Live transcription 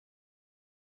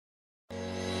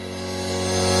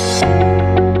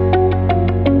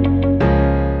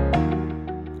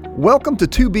Welcome to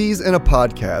Two Bees in a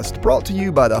Podcast, brought to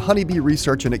you by the Honeybee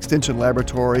Research and Extension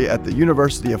Laboratory at the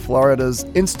University of Florida's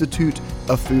Institute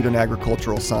of Food and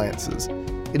Agricultural Sciences.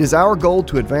 It is our goal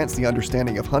to advance the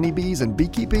understanding of honeybees and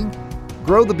beekeeping,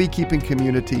 grow the beekeeping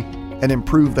community, and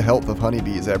improve the health of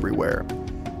honeybees everywhere.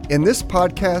 In this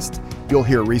podcast, you'll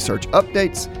hear research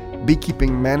updates,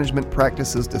 beekeeping management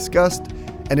practices discussed,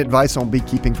 and advice on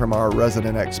beekeeping from our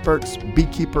resident experts,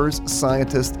 beekeepers,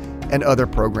 scientists, and other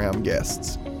program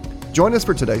guests. Join us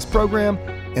for today's program,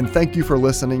 and thank you for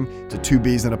listening to Two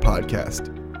Bees in a Podcast.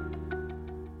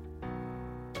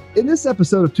 In this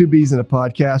episode of Two Bees in a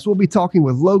Podcast, we'll be talking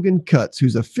with Logan Cutts,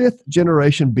 who's a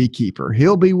fifth-generation beekeeper.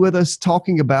 He'll be with us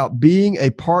talking about being a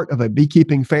part of a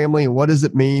beekeeping family and what does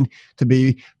it mean to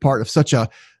be part of such a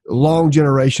long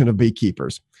generation of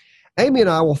beekeepers. Amy and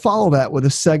I will follow that with a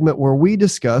segment where we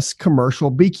discuss commercial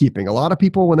beekeeping. A lot of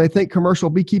people, when they think commercial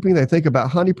beekeeping, they think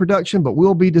about honey production, but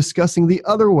we'll be discussing the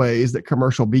other ways that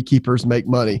commercial beekeepers make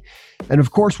money. And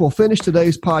of course, we'll finish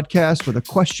today's podcast with a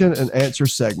question and answer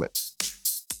segment.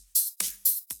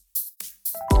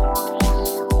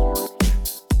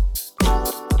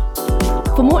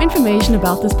 For more information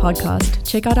about this podcast,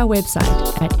 check out our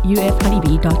website at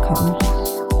ufhoneybee.com.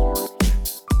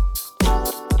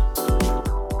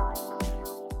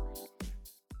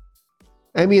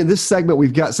 Amy, in this segment,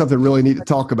 we've got something really neat to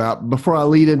talk about. Before I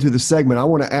lead into the segment, I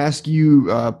want to ask you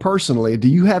personally, do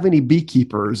you have any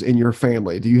beekeepers in your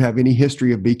family? Do you have any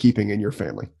history of beekeeping in your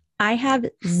family? I have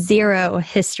zero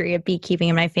history of beekeeping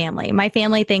in my family. My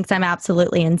family thinks I'm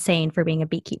absolutely insane for being a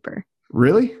beekeeper.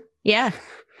 Really? Yeah.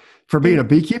 For being a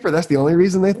beekeeper? That's the only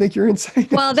reason they think you're insane?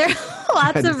 Well, there are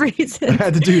lots of reasons. I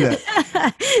had to do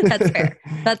that. That's fair.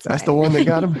 That's the one that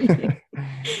got him?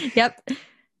 Yep.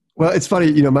 Well, it's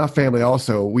funny, my family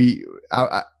also,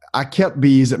 I kept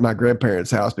bees at my grandparents'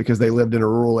 house because they lived in a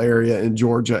rural area in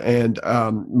Georgia, and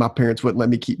my parents wouldn't let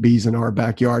me keep bees in our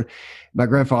backyard. My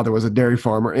grandfather was a dairy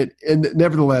farmer, and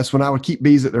nevertheless, when I would keep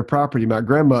bees at their property, my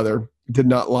grandmother did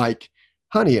not like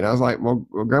honey. And I was like, well,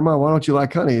 Grandma, why don't you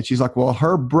like honey? And she's like, well,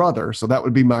 her brother, so that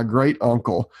would be my great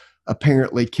uncle,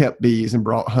 apparently kept bees and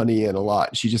brought honey in a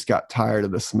lot. She just got tired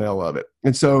of the smell of it.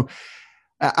 And so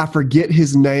I forget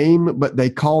his name, but they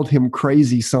called him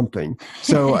Crazy something.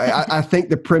 So I think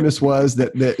the premise was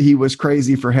that he was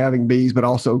crazy for having bees, but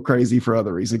also crazy for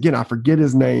other reasons. Again, I forget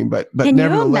his name, but Can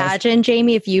nevertheless. You imagine,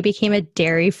 Jamie, if you became a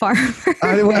dairy farmer?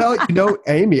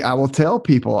 Amy, I will tell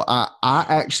people, I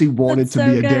actually wanted to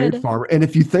be a dairy farmer. And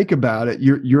if you think about it,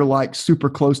 you're like super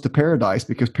close to paradise,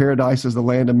 because paradise is the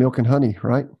land of milk and honey,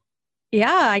 right? Yeah,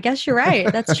 I guess you're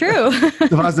right. That's true.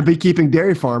 If I was a beekeeping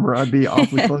dairy farmer, I'd be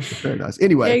awfully close to paradise.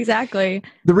 Anyway, exactly.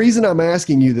 The reason I'm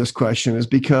asking you this question is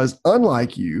because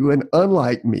unlike you and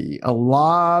unlike me, a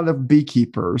lot of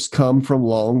beekeepers come from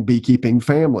long beekeeping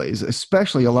families,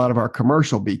 especially a lot of our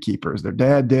commercial beekeepers. Their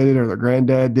dad did it or their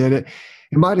granddad did it.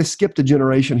 It might have skipped a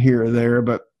generation here or there,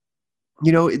 but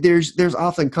there's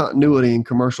often continuity in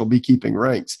commercial beekeeping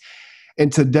ranks.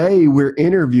 And today we're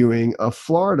interviewing a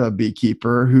Florida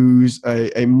beekeeper who's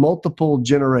a multiple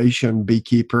generation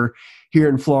beekeeper here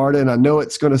in Florida. And I know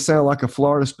it's going to sound like a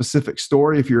Florida specific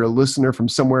story if you're a listener from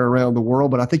somewhere around the world,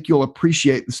 but I think you'll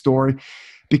appreciate the story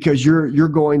because you're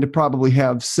going to probably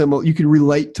have you can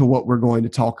relate to what we're going to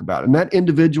talk about. And that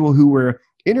individual who we're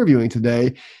interviewing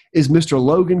today is Mr.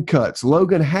 Logan Cutts.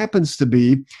 Logan happens to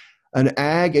be an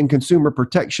ag and consumer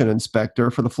protection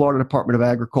inspector for the Florida Department of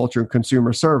Agriculture and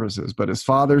Consumer Services. But his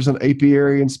father's an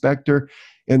apiary inspector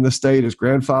in the state, his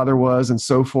grandfather was, and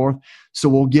so forth. So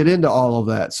we'll get into all of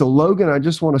that. So Logan, I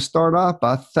just want to start off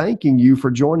by thanking you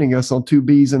for joining us on Two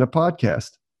Bees in a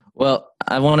Podcast. Well,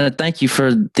 I want to thank you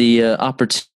for the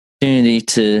opportunity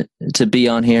to be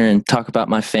on here and talk about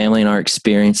my family and our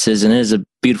experiences. And it is a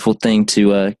beautiful thing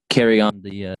to carry on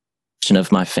the mission of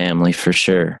my family for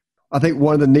sure. I think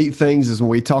one of the neat things is when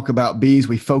we talk about bees,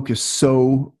 we focus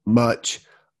so much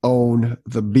on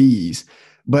the bees.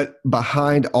 But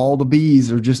behind all the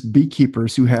bees are just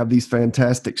beekeepers who have these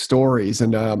fantastic stories.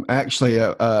 And actually,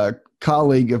 a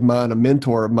colleague of mine, a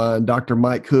mentor of mine, Dr.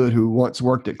 Mike Hood, who once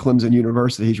worked at Clemson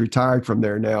University, he's retired from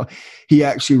there now. He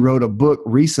actually wrote a book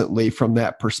recently from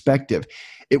that perspective.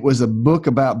 It was a book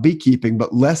about beekeeping,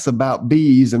 but less about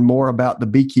bees and more about the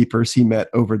beekeepers he met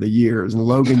over the years. And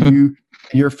Logan,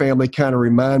 your family kind of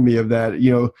remind me of that.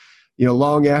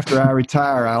 Long after I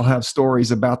retire, I'll have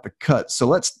stories about the Cutts. So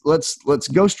let's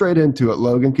go straight into it,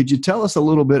 Logan. Could you tell us a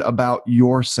little bit about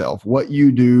yourself, what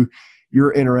you do,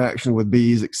 your interaction with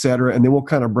bees, et cetera, and then we'll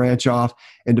kind of branch off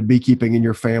into beekeeping in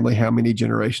your family, how many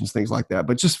generations, things like that.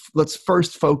 But just let's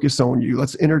first focus on you.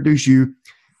 Let's introduce you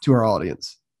to our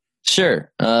audience.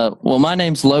 Sure. Well, my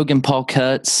name's Logan Paul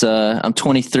Cutts. I'm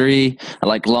 23. I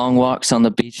like long walks on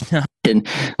the beach. And,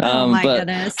 Oh my but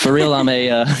goodness. for real, I'm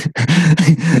a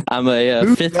I'm a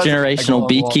Who fifth doesn't like generational long walks on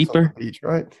beekeeper. the beach,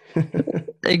 right?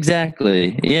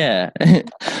 Exactly. Yeah.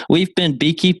 We've been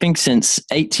beekeeping since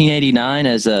 1889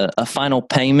 as a final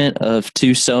payment of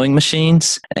 2 sewing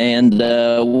machines. And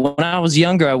when I was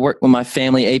younger, I worked with my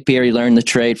family apiary, learned the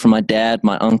trade from my dad,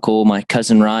 my uncle, my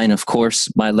cousin Ryan, of course,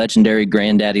 my legendary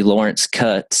granddaddy, Lawrence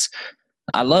Cutts.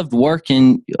 I loved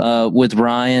working with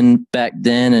Ryan back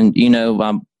then. And,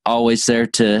 I'm always there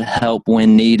to help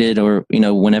when needed or,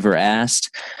 whenever asked.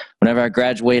 Whenever I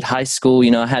graduated high school,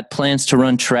 I had plans to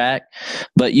run track,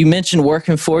 but you mentioned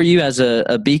working for you as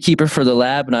a beekeeper for the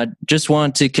lab, and I just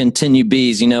wanted to continue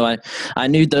bees. I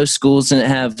knew those schools didn't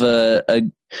have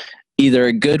either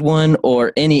a good one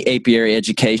or any apiary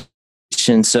education.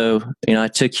 So, I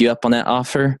took you up on that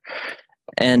offer.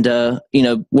 And,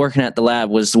 working at the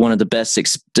lab was one of the best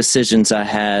decisions I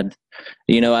had.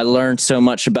 I learned so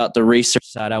much about the research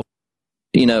side.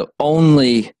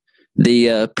 Only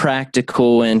the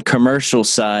practical and commercial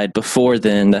side before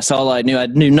then. That's all I knew. I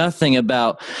knew nothing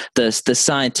about the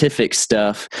scientific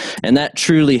stuff. And that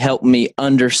truly helped me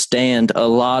understand a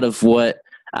lot of what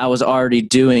I was already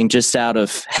doing just out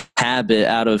of habit,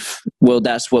 well,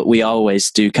 that's what we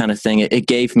always do kind of thing. It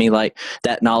gave me like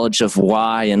that knowledge of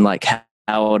why and like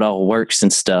how it all works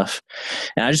and stuff.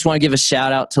 And I just want to give a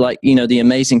shout out to the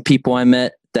amazing people I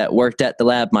met that worked at the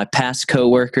lab, my past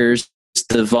coworkers,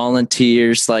 the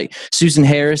volunteers like Susan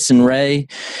Harris and Ray.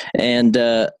 And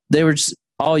they were just,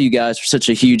 all you guys were such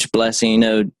a huge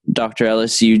blessing. Dr.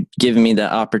 Ellis, you giving me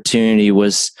that opportunity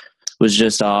was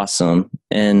just awesome.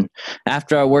 And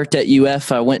after I worked at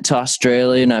UF, I went to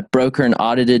Australia and I brokered and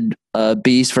audited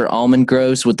bees for almond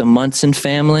groves with the Munson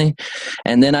family.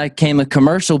 And then I became a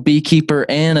commercial beekeeper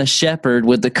and a shepherd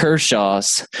with the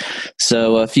Kershaws.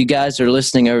 So if you guys are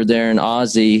listening over there in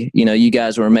Aussie, you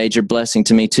guys were a major blessing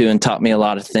to me too and taught me a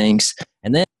lot of things.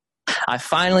 And then I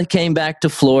finally came back to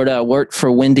Florida. I worked for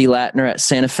Wendy Latner at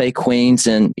Santa Fe Queens,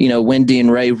 and Wendy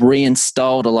and Ray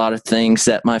reinstalled a lot of things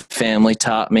that my family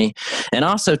taught me, and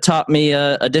also taught me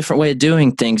a different way of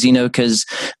doing things. Because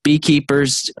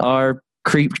beekeepers are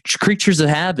creatures of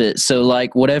habit. So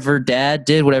like whatever dad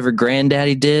did, whatever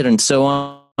granddaddy did, and so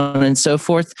on and so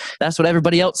forth, that's what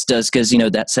everybody else does because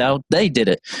that's how they did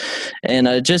it.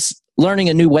 And just learning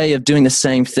a new way of doing the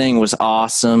same thing was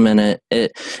awesome, and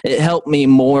it helped me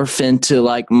morph into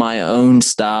like my own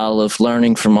style of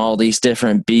learning from all these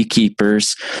different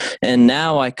beekeepers. And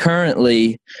now I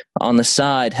currently on the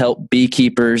side help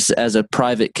beekeepers as a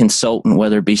private consultant,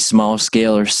 whether it be small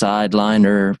scale or sideline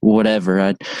or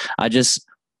whatever. I just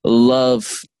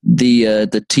love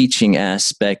the teaching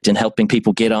aspect and helping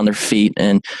people get on their feet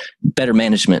and better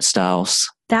management styles.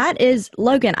 That is,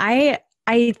 Logan,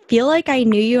 I feel like I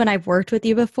knew you and I've worked with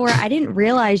you before. I didn't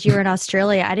realize you were in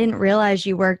Australia. I didn't realize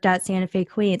you worked at Santa Fe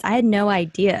Queens. I had no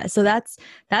idea. So that's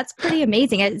pretty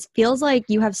amazing. It feels like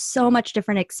you have so much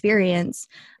different experience,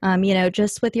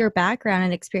 just with your background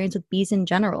and experience with bees in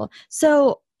general.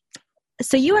 So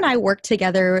you and I worked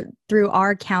together through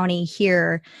our county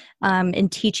here in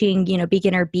teaching,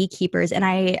 beginner beekeepers. And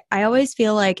I always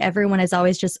feel like everyone is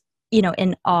always just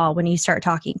in awe when you start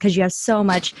talking because you have so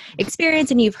much experience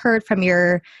and you've heard from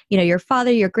your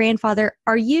father, your grandfather.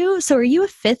 Are you a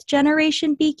 5th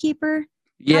generation beekeeper?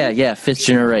 Yeah, 5th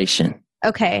generation.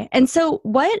 Okay. And so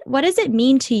what does it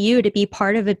mean to you to be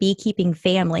part of a beekeeping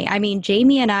family? I mean,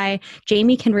 Jamie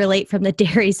can relate from the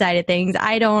dairy side of things.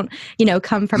 I don't,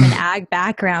 come from an ag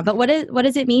background, but what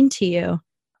does it mean to you?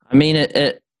 I mean,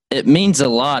 it means a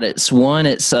lot. It's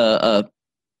a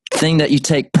thing that you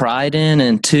take pride in,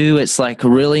 and 2, it's like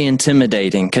really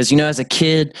intimidating because as a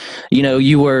kid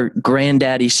you were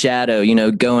granddaddy's shadow,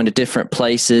 going to different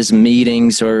places,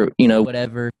 meetings, or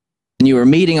whatever, and you were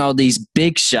meeting all these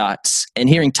big shots and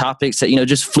hearing topics that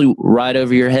just flew right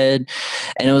over your head,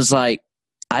 and it was like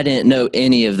I didn't know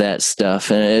any of that stuff,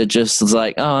 and it just was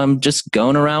like, oh, I'm just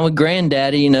going around with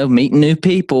granddaddy, meeting new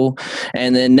people.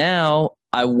 And then now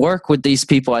I work with these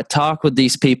people, I talk with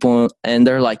these people, and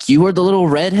they're like, you were the little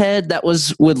redhead that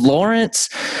was with Lawrence?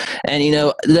 And,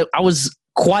 I was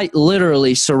quite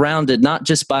literally surrounded, not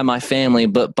just by my family,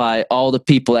 but by all the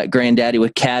people that granddaddy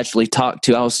would casually talk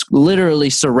to. I was literally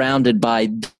surrounded by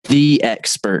the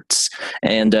experts.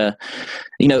 And,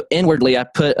 inwardly, I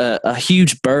put a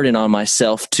huge burden on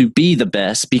myself to be the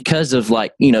best because of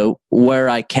where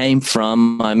I came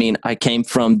from. I mean, I came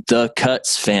from the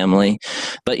Cutts family,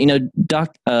 but,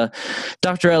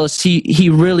 Dr. Ellis, he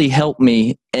really helped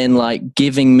me and like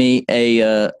giving me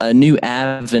a new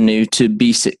avenue to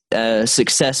be a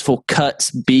successful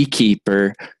cuts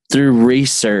beekeeper through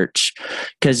research.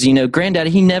 Because, you know, Granddaddy,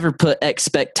 he never put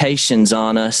expectations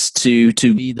on us to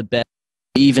be the best,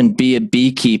 even be a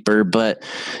beekeeper. But,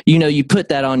 you know, you put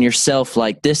that on yourself,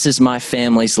 like, this is my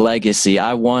family's legacy.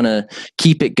 I want to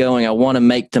keep it going. I want to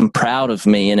make them proud of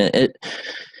me. And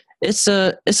it's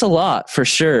a lot for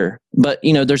sure. But,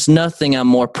 you know, there's nothing I'm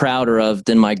more prouder of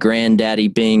than my granddaddy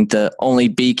being the only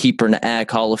beekeeper in the Ag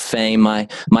Hall of Fame,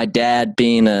 my dad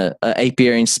being a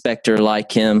apiary inspector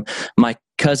like him, my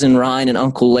cousin Ryan and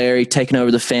Uncle Larry taking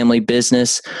over the family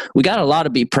business. We got a lot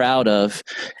to be proud of.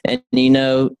 And, you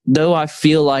know, though I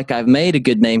feel like I've made a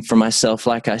good name for myself,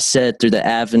 like I said, through the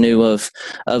avenue of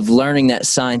learning that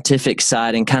scientific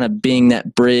side and kind of being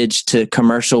that bridge to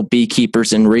commercial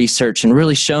beekeepers and research and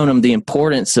really showing them the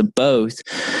importance of both,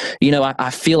 you know,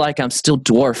 I feel like I'm still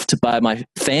dwarfed by my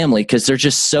family because there's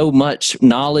just so much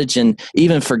knowledge and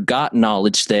even forgotten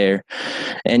knowledge there.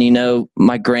 And, you know,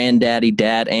 my granddaddy,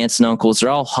 dad, aunts, and uncles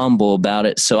are all humble about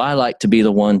it. So I like to be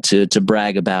the one to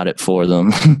brag about it for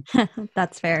them.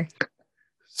 That's fair.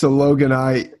 So Logan,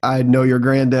 I know your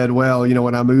granddad well. You know,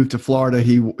 when I moved to Florida,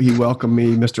 he welcomed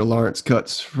me, Mr. Lawrence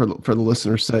Cutts, for the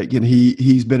listener's sake. And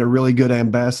he's been a really good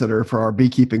ambassador for our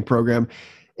beekeeping program.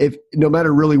 If no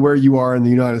matter really where you are in the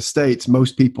United States,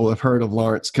 most people have heard of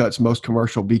Lawrence Cutts, most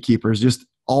commercial beekeepers, just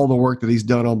all the work that he's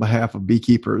done on behalf of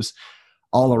beekeepers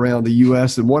all around the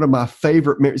U.S. And one of my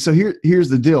favorite, so here's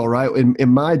the deal, right? In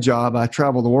my job, I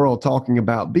travel the world talking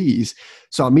about bees.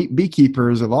 So I meet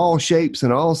beekeepers of all shapes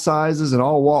and all sizes and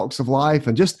all walks of life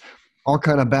and just all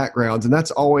kind of backgrounds. And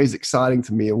that's always exciting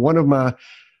to me. And one of my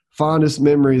fondest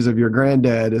memories of your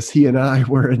granddad is he and I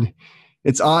were in,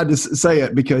 it's odd to say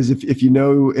it because if you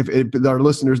know, if our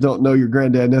listeners don't know your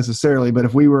granddad necessarily, but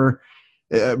if we were,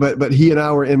 but he and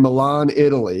I were in Milan,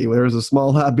 Italy. There was a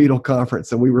small hive beetle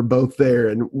conference and we were both there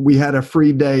and we had a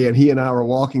free day and he and I were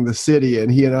walking the city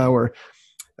and he and I were,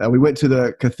 we went to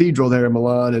the cathedral there in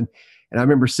Milan and I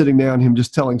remember sitting down, him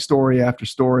just telling story after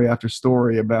story after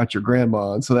story about your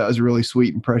grandma. And so that was a really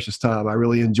sweet and precious time. I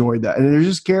really enjoyed that. And there's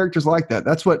just characters like that.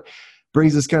 That's what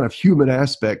brings this kind of human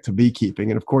aspect to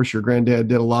beekeeping. And of course, your granddad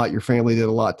did a lot. Your family did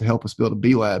a lot to help us build a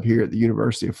bee lab here at the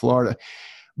University of Florida.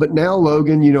 But now,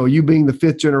 Logan, you know, you being the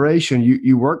fifth generation,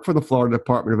 you work for the Florida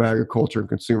Department of Agriculture and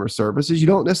Consumer Services. You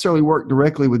don't necessarily work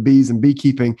directly with bees and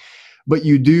beekeeping, but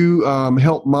you do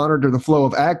help monitor the flow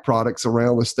of ag products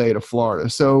around the state of Florida.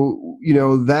 So, you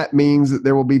know, that means that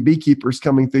there will be beekeepers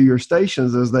coming through your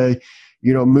stations as they,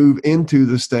 you know, move into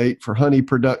the state for honey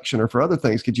production or for other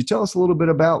things. Could you tell us a little bit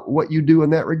about what you do in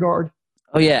that regard?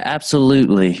 Oh, yeah,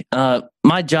 absolutely.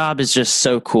 My job is just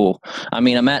so cool. I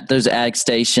mean, I'm at those ag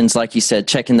stations, like you said,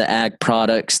 checking the ag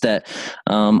products that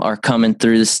are coming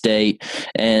through the state.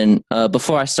 And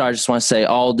before I start, I just want to say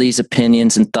all these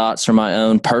opinions and thoughts are my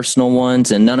own personal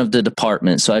ones and none of the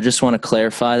department. So I just want to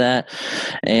clarify that.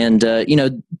 And, you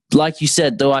know, like you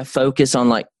said, though I focus on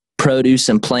like produce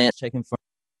and plant checking for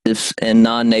and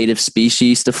non-native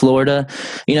species to Florida,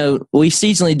 you know, we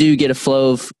seasonally do get a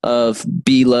flow of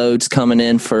bee loads coming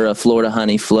in for a Florida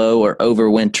honey flow or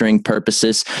overwintering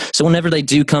purposes. So whenever they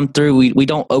do come through, we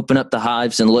don't open up the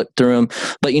hives and look through them,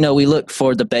 but, you know, we look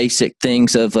for the basic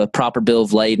things of a proper bill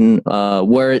of lading,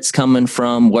 where it's coming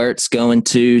from, where it's going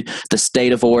to, the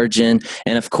state of origin,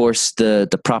 and of course the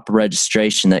proper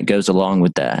registration that goes along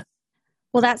with that.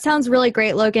 Well, that sounds really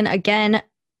great, Logan. Again,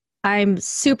 I'm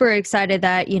super excited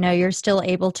that, you know, you're still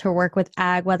able to work with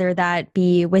ag, whether that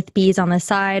be with bees on the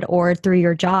side or through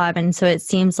your job. And so it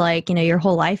seems like, you know, your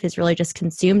whole life is really just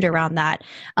consumed around that.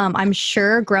 I'm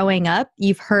sure growing up,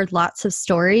 you've heard lots of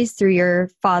stories through your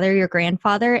father, your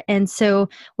grandfather. And so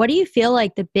what do you feel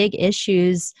like the big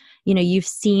issues, you know, you've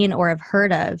seen or have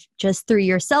heard of just through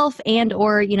yourself and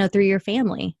or, you know, through your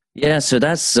family? Yeah, so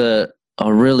that's a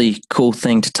really cool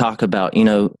thing to talk about, you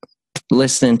know,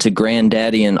 listening to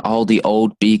Granddaddy and all the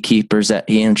old beekeepers that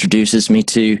he introduces me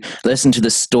to, listen to the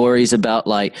stories about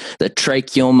like the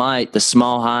tracheal mite, the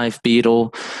small hive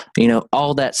beetle, you know,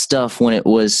 all that stuff when it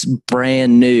was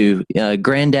brand new.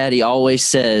 Granddaddy always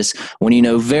says, when you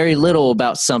know very little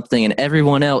about something and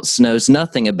everyone else knows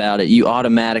nothing about it, you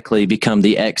automatically become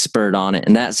the expert on it.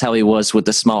 And that's how he was with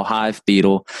the small hive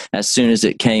beetle as soon as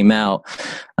it came out.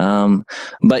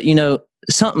 But, you know,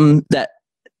 something that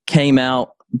came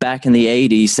out back in the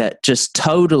 80s that just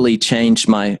totally changed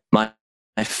my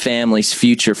family's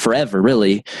future forever,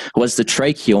 really, was the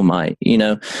tracheal mite. You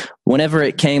know, whenever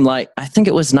it came, like, I think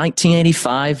it was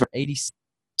 1985 or 86,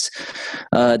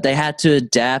 they had to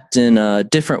adapt in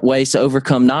different ways to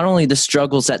overcome not only the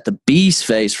struggles that the bees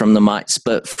face from the mites,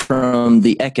 but from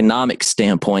the economic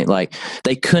standpoint. Like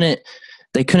they couldn't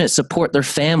support their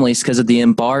families because of the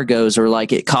embargoes, or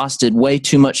like it costed way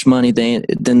too much money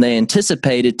than they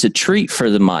anticipated to treat for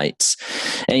the mites.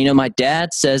 And, my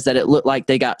dad says that it looked like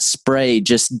they got sprayed,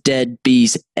 just dead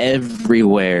bees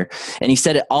everywhere. And he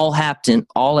said it all happened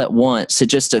all at once. So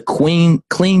just a clean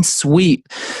sweep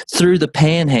through the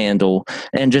panhandle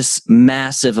and just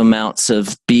massive amounts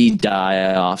of bee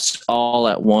die-offs all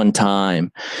at one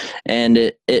time. And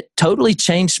it totally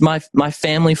changed my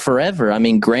family forever. I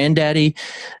mean, Granddaddy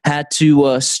had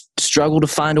to struggle to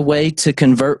find a way to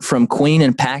convert from queen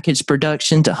and package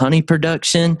production to honey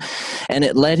production, and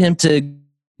it led him to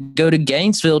go to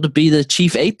Gainesville to be the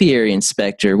chief apiary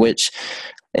inspector, which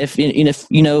if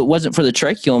it wasn't for the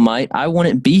tracheal mite, I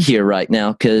wouldn't be here right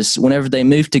now, because whenever they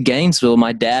moved to Gainesville,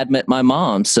 my dad met my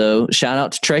mom. So shout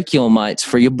out to tracheal mites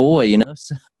for your boy,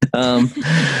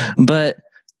 but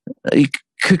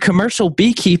commercial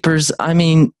beekeepers, I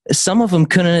mean, some of them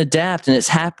couldn't adapt, and it's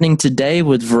happening today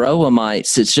with varroa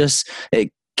mites.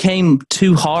 It came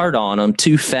too hard on them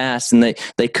too fast, and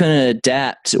they couldn't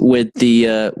adapt with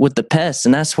the pests.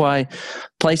 And that's why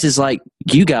places like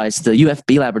you guys, the UF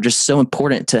Bee Lab, are just so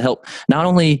important to help not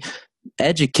only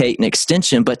educate and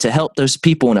extension, but to help those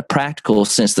people in a practical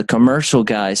sense. The commercial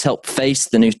guys help face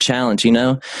the new challenge,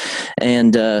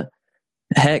 and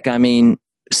heck, I mean,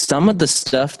 some of the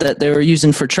stuff that they were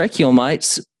using for tracheal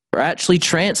mites are actually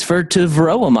transferred to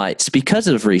varroa mites because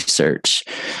of research.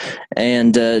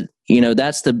 And,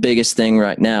 that's the biggest thing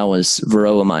right now is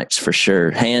varroa mites for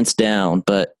sure, hands down.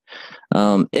 But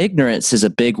ignorance is a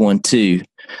big one too,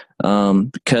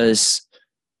 because,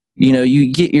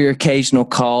 you get your occasional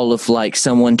call of like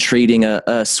someone treating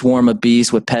a swarm of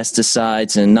bees with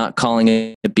pesticides and not calling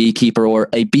it a beekeeper, or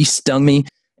a bee stung me.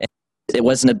 It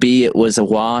wasn't a bee, it was a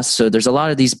wasp. So there's a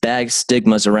lot of these bad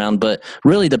stigmas around, but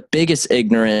really the biggest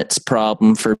ignorance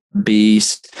problem for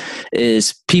bees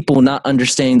is people not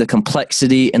understanding the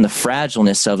complexity and the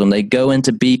fragileness of them. They go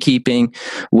into beekeeping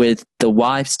with the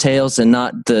wives' tales and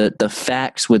not the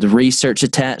facts with research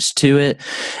attached to it.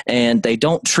 And they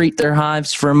don't treat their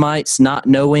hives for mites, not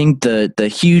knowing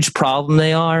the huge problem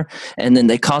they are. And then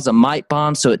they cause a mite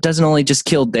bomb. So it doesn't only just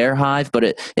kill their hive, but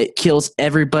it kills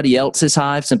everybody else's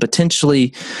hives, and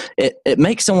potentially it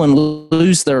makes someone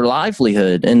lose their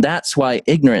livelihood. And that's why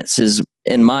ignorance is,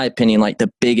 in my opinion, like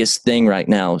the biggest thing right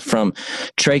now, from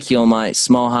tracheal mites,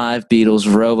 small hive beetles,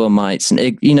 varroa mites.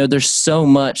 And, there's so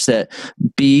much that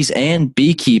bees and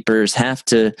beekeepers have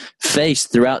to face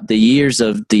throughout the years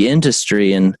of the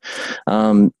industry. And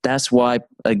that's why,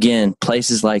 again,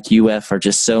 places like UF are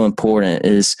just so important,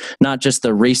 is not just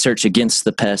the research against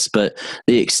the pests, but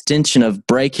the extension of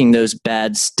breaking those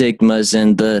bad stigmas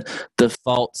and the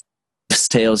false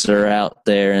tales that are out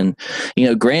there. And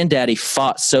Granddaddy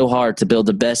fought so hard to build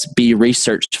the best bee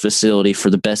research facility for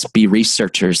the best bee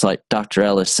researchers like Dr.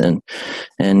 Ellison,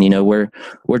 and we're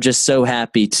just so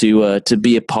happy to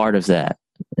be a part of that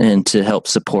and to help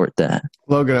support that.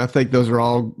 Logan, I think those are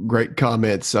all great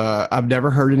comments. I've never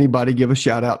heard anybody give a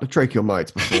shout out to tracheal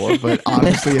mites before, but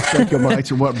obviously if tracheal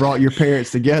mites are what brought your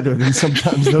parents together, then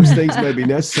sometimes those things may be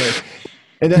necessary.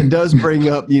 And that does bring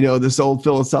up, this old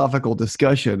philosophical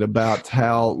discussion about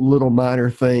how little minor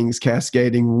things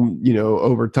cascading,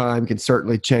 over time can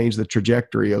certainly change the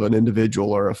trajectory of an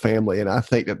individual or a family. And I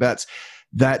think that's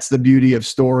the beauty of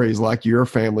stories like your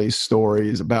family's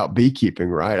stories about beekeeping,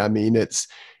 right? I mean, it's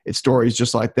stories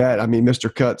just like that. I mean,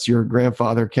 Mr. Cutts, your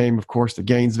grandfather came, of course, to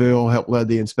Gainesville, helped lead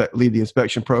the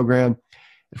inspection program.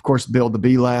 Of course, build the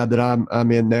bee lab that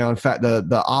I'm in now. In fact,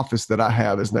 the office that I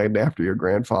have is named after your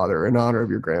grandfather, in honor of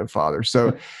your grandfather.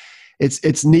 So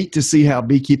it's neat to see how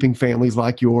beekeeping families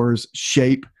like yours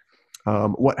shape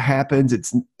what happens.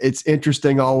 It's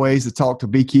interesting always to talk to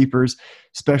beekeepers,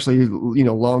 especially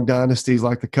long dynasties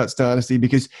like the Cutts dynasty,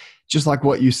 because just like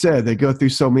what you said, they go through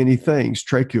so many things: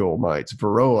 tracheal mites,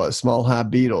 varroa, small hive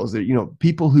beetles.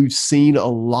 People who've seen a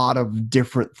lot of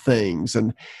different things,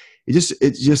 and it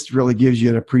just really gives you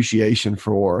an appreciation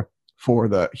for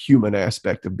the human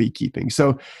aspect of beekeeping.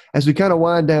 So as we kind of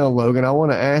wind down, Logan, I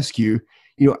want to ask you,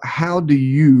 how do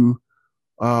you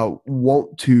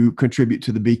want to contribute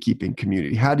to the beekeeping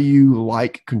community? How do you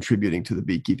like contributing to the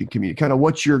beekeeping community? Kind of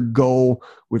what's your goal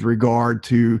with regard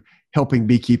to helping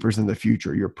beekeepers in the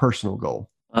future, your personal goal?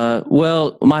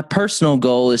 Well, my personal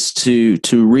goal is to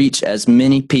reach as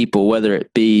many people, whether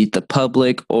it be the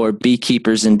public or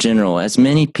beekeepers in general, as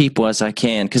many people as I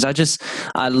can, because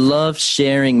I love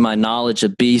sharing my knowledge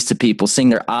of bees to people, seeing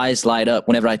their eyes light up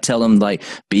whenever I tell them, like,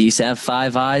 bees have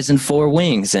 5 eyes and 4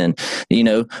 wings, and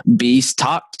bees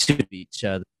talk to each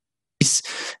other,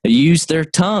 use their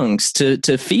tongues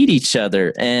to feed each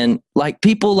other, and like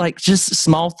people, like, just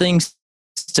small things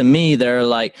to me, they're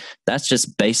like, that's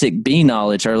just basic bee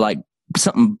knowledge, or like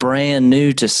something brand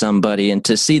new to somebody, and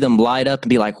to see them light up and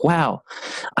be like, wow,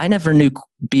 I never knew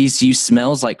bees use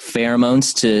smells like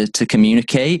pheromones to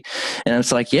communicate. And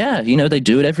it's like, yeah, they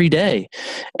do it every day.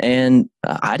 And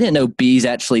I didn't know bees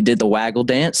actually did the waggle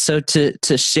dance. So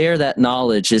to share that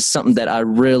knowledge is something that I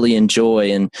really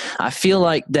enjoy, and I feel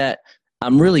like that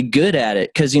I'm really good at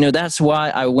it, because, that's why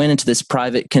I went into this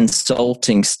private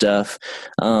consulting stuff,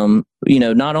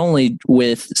 not only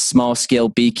with small scale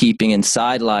beekeeping and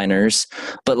sideliners,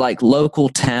 but like local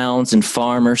towns and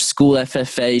farmers, school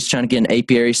FFAs trying to get an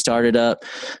apiary started up,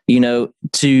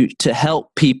 to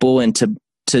help people and to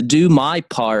do my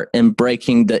part in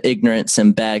breaking the ignorance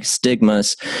and bad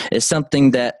stigmas is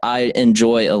something that I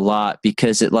enjoy a lot,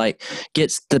 because it like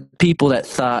gets the people that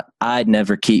thought I'd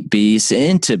never keep bees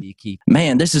into beekeeping.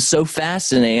 Man, this is so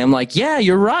fascinating. I'm like, yeah,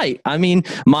 you're right. I mean,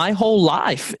 my whole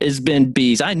life has been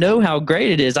bees. I know how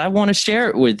great it is. I want to share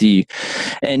it with you.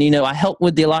 And, I help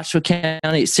with the Alachua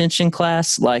County Extension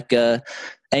class, like,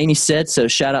 Amy said, so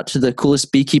shout out to the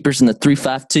coolest beekeepers in the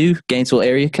 352 Gainesville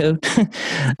area code.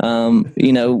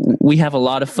 We have a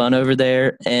lot of fun over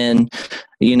there, and,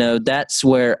 that's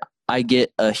where I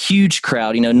get a huge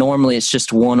crowd. Normally it's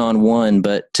just one-on-one,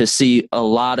 but to see a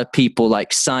lot of people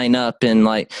like sign up, and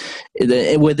like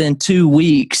within 2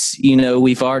 weeks,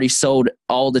 we've already sold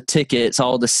all the tickets,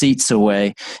 all the seats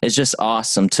away. It's just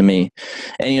awesome to me.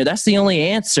 And, that's the only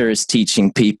answer, is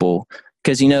teaching people,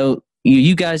 because,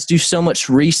 you guys do so much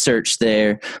research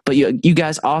there, but you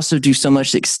guys also do so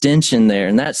much extension there.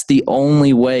 And that's the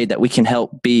only way that we can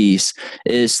help bees,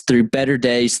 is through better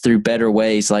days, through better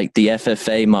ways. Like the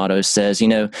FFA motto says,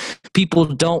 people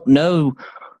don't know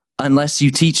unless you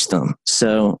teach them.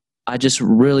 So I just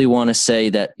really want to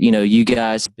say that, you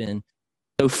guys have been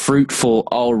so fruitful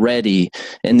already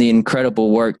in the incredible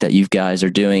work that you guys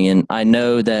are doing. And I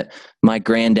know that my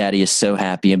granddaddy is so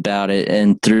happy about it.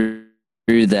 And through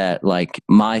that, like,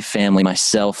 my family,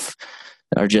 myself,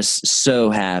 are just so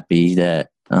happy that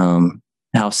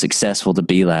how successful the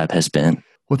Bee Lab has been.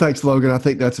 Well, thanks, Logan. I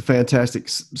think that's a fantastic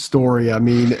story. I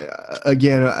mean,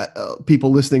 again,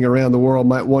 people listening around the world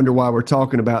might wonder why we're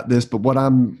talking about this, but what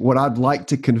I'd like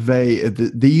to convey is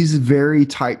that these very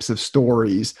types of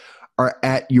stories are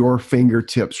at your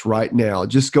fingertips right now.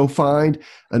 Just go find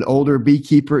an older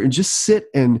beekeeper and just sit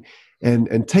and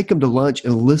take them to lunch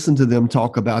and listen to them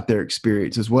talk about their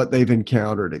experiences, what they've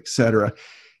encountered, et cetera.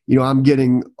 I'm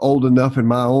getting old enough in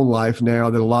my own life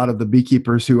now that a lot of the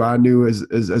beekeepers who I knew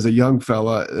as a young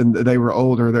fella, and they were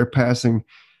older, they're passing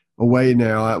away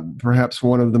now. Perhaps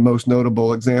one of the most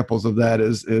notable examples of that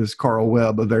is Carl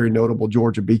Webb, a very notable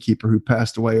Georgia beekeeper who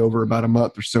passed away over about a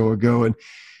month or so ago. And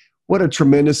what a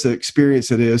tremendous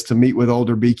experience it is to meet with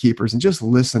older beekeepers and just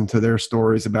listen to their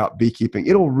stories about beekeeping.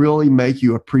 It'll really make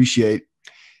you appreciate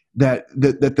that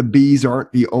the bees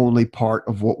aren't the only part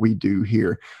of what we do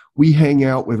here. We hang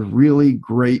out with really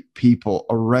great people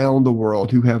around the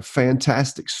world who have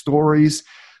fantastic stories,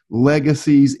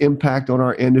 legacies, impact on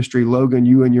our industry. Logan,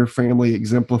 you and your family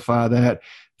exemplify that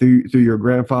through your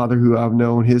grandfather, who I've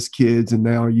known, his kids, and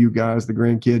now you guys, the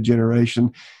grandkid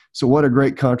generation. So what a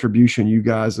great contribution you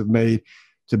guys have made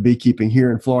to beekeeping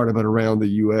here in Florida, but around the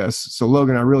U.S. So,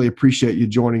 Logan, I really appreciate you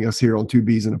joining us here on Two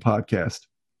Bees in a Podcast.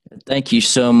 Thank you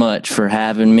so much for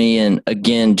having me. And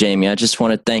again, Jamie, I just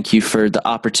want to thank you for the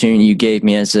opportunity you gave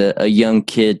me as a young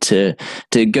kid to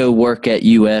go work at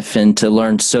UF and to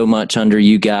learn so much under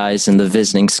you guys and the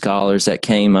visiting scholars that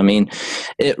came. I mean,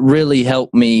 it really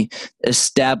helped me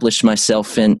establish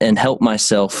myself and help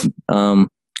myself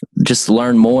just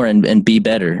learn more and be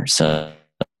better. So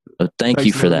thanks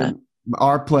you for that.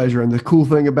 Our pleasure. And the cool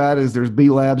thing about it is there's bee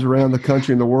labs around the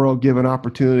country and the world giving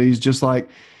opportunities just like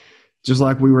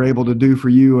we were able to do for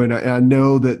you. And I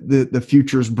know that the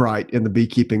future is bright in the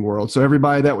beekeeping world. So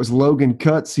everybody, that was Logan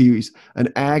Cutts. He's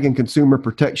an Ag and Consumer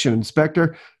Protection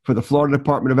Inspector for the Florida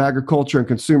Department of Agriculture and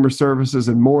Consumer Services,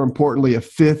 and more importantly, a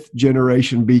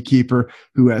fifth-generation beekeeper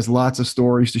who has lots of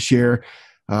stories to share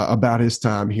about his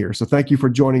time here. So thank you for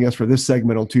joining us for this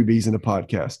segment on Two Bees in a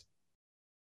Podcast.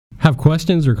 Have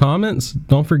questions or comments?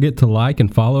 Don't forget to like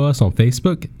and follow us on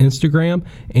Facebook, Instagram,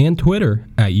 and Twitter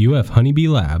at UF Honeybee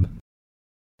Lab.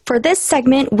 for this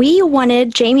segment,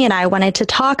 Jamie and I wanted to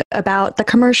talk about the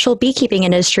commercial beekeeping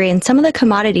industry and some of the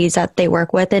commodities that they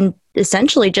work with, and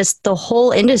essentially just the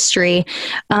whole industry.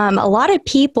 A lot of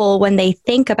people, when they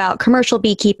think about commercial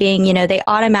beekeeping, they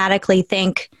automatically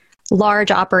think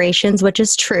large operations, which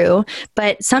is true.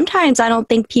 But sometimes I don't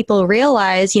think people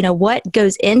realize, what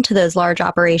goes into those large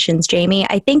operations, Jamie.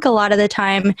 I think a lot of the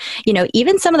time,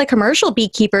 even some of the commercial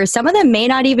beekeepers, some of them may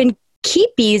not even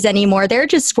keep bees anymore. They're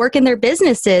just working their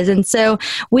businesses. And so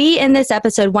we, in this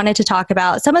episode, wanted to talk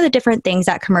about some of the different things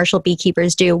that commercial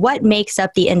beekeepers do, what makes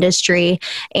up the industry.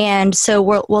 And so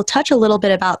we'll touch a little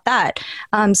bit about that.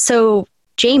 So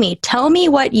Jamie, tell me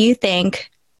what you think,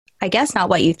 I guess not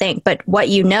what you think, but what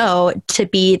you know to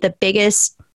be the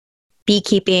biggest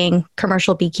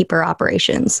commercial beekeeper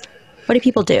operations. What do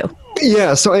people do?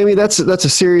 Yeah, so Amy, that's a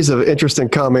series of interesting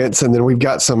comments, and then we've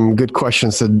got some good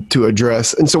questions to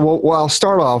address. And so I'll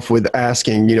start off with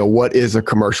asking, what is a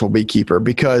commercial beekeeper?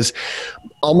 Because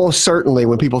almost certainly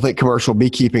when people think commercial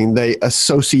beekeeping, they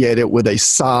associate it with a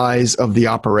size of the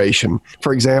operation.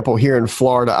 For example, here in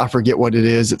Florida, I forget what it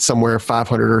is. It's somewhere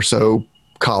 500 or so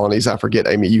colonies. I forget,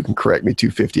 Amy, you can correct me,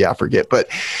 250, I forget, but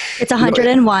it's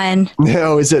 101.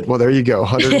 No, is it? Well, there you go.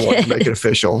 101 to make it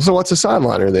official. So what's a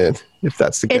sideliner then, if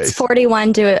that's the case? It's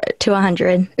 41 to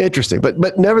 100. Interesting.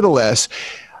 But nevertheless,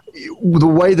 the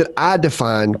way that I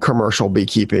define commercial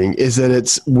beekeeping is that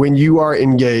it's when you are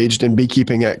engaged in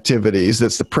beekeeping activities,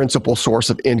 that's the principal source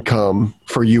of income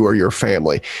for you or your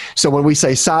family. So when we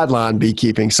say sideline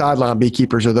beekeepers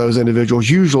are those individuals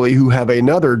usually who have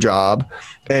another job,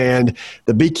 and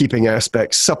the beekeeping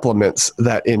aspect supplements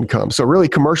that income. So really,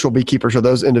 commercial beekeepers are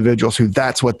those individuals who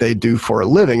that's what they do for a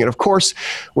living. And of course,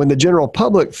 when the general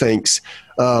public thinks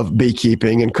of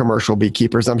beekeeping and commercial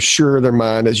beekeepers, I'm sure their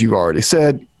mind, as you've already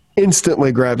said,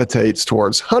 instantly gravitates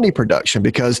towards honey production,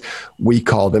 because we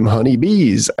call them honey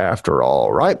bees after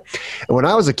all, right? And when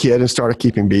I was a kid and started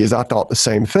keeping bees, I thought the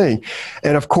same thing.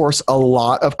 And of course, a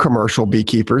lot of commercial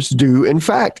beekeepers do in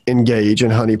fact engage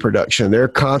in honey production. They're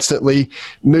constantly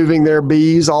moving their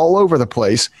bees all over the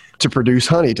place to produce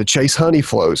honey, to chase honey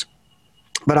flows.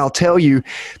 But I'll tell you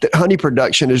that honey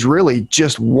production is really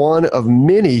just one of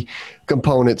many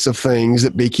components of things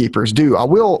that beekeepers do. I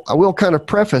will kind of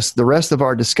preface the rest of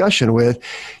our discussion with,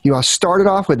 I started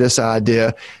off with this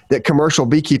idea that commercial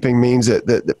beekeeping means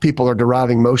that people are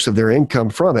deriving most of their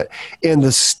income from it. In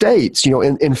the States,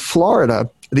 in Florida,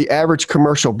 the average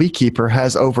commercial beekeeper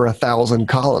has over 1,000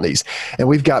 colonies. And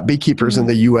we've got beekeepers in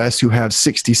the U.S. who have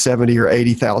 60, 70, or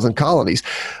 80,000 colonies.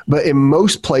 But in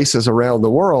most places around the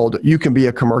world, you can be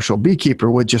a commercial beekeeper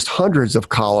with just hundreds of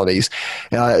colonies,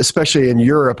 especially in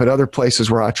Europe and other places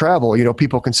where I travel.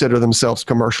 People consider themselves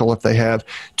commercial if they have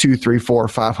 2, 3, 4,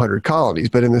 500 colonies.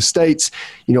 But in the States,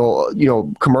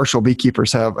 commercial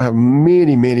beekeepers have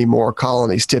many, many more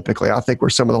colonies typically. I think we're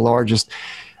some of the largest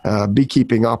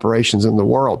beekeeping operations in the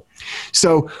world.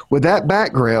 So with that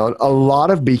background, a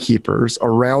lot of beekeepers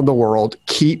around the world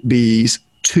keep bees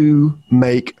to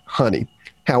make honey.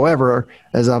 However,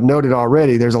 as I've noted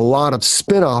already, there's a lot of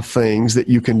spin-off things that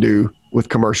you can do with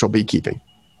commercial beekeeping.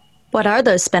 What are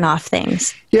those spin-off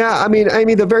things? Yeah, I mean,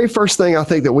 Amy, the very first thing I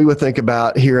think that we would think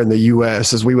about here in the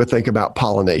U.S. is we would think about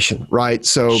pollination, right?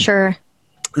 So sure.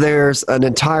 There's an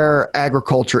entire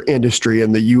agriculture industry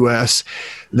in the U.S.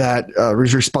 that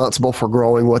is responsible for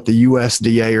growing what the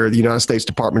USDA, or the United States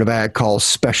Department of Ag, calls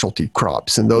specialty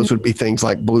crops. And those would be things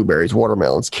like blueberries,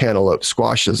 watermelons, cantaloupes,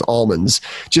 squashes, almonds,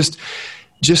 just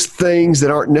things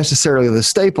that aren't necessarily the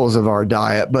staples of our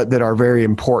diet, but that are very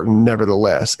important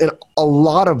nevertheless. And a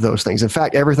lot of those things, in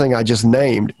fact, everything I just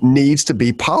named, needs to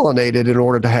be pollinated in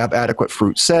order to have adequate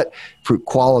fruit set, fruit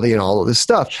quality, and all of this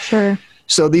stuff. Sure.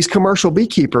 So these commercial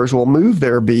beekeepers will move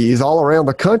their bees all around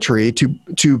the country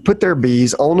to put their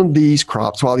bees on these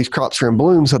crops while these crops are in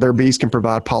bloom, so their bees can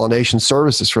provide pollination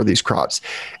services for these crops.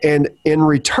 And in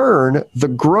return, the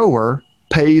grower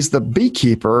pays the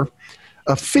beekeeper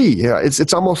a fee.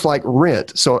 It's almost like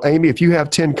rent. So Amy, if you have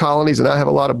 10 colonies and I have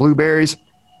a lot of blueberries,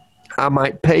 I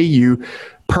might pay you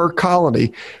per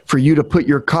colony for you to put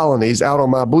your colonies out on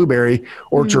my blueberry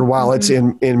orchard while it's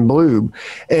in bloom.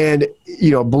 And,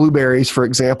 blueberries, for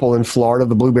example, in Florida,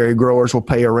 the blueberry growers will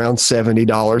pay around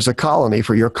 $70 a colony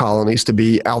for your colonies to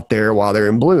be out there while they're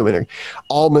in bloom. And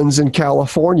almonds in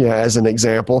California, as an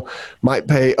example, might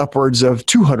pay upwards of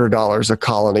 $200 a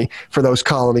colony for those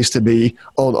colonies to be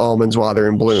on almonds while they're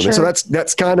in bloom. Sure. And so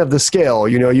that's kind of the scale.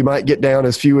 You might get down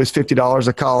as few as $50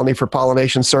 a colony for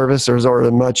pollination service, or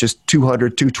as much as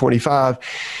 $200, $225,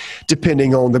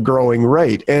 depending on the growing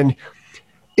rate. And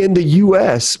in the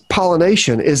U.S.,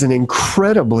 pollination is an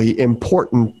incredibly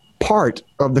important part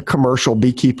of the commercial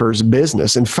beekeeper's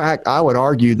business. In fact, I would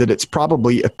argue that it's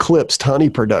probably eclipsed honey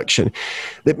production,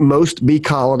 that most bee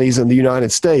colonies in the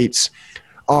United States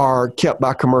are kept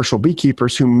by commercial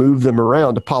beekeepers who move them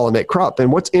around to pollinate crop.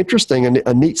 And what's interesting, and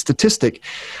a neat statistic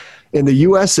in the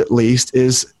U.S. at least,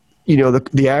 is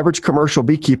the average commercial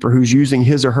beekeeper who's using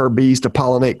his or her bees to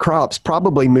pollinate crops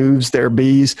probably moves their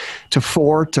bees to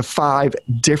 4 to 5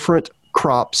 different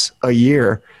crops a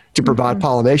year to provide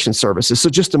pollination services. So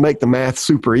just to make the math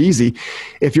super easy,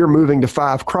 if you're moving to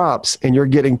 5 crops and you're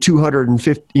getting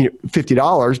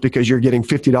 $250 because you're getting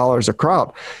 $50 a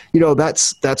crop,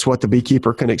 that's what the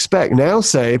beekeeper can expect. Now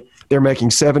say they're making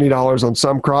 $70 on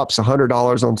some crops,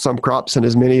 $100 on some crops, and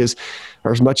as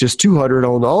much as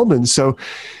 $200 on almonds. So,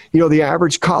 the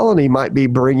average colony might be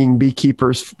bringing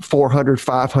beekeepers $400,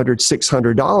 $500,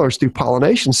 $600 through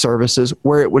pollination services,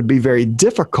 where it would be very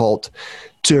difficult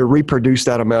to reproduce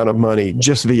that amount of money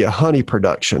just via honey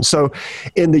production. So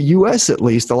in the U.S. at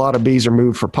least, a lot of bees are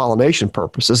moved for pollination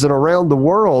purposes. And around the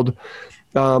world,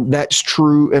 that's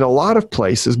true in a lot of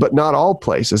places, but not all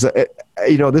places.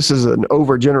 This is an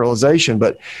overgeneralization,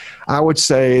 but I would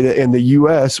say that in the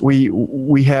U.S.,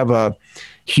 we have a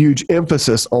huge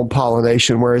emphasis on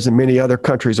pollination, whereas in many other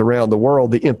countries around the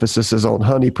world, the emphasis is on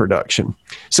honey production.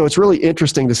 So it's really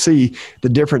interesting to see the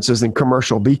differences in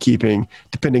commercial beekeeping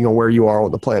depending on where you are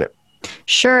on the planet.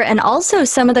 Sure. And also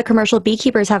some of the commercial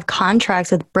beekeepers have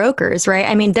contracts with brokers, right?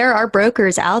 I mean, there are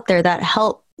brokers out there that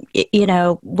help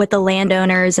with the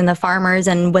landowners and the farmers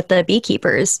and with the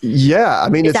beekeepers. Yeah. I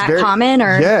mean, is that very common?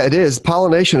 Or? Yeah, it is.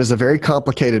 Pollination is a very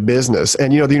complicated business.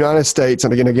 And, the United States,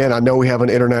 and again, I know we have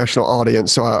an international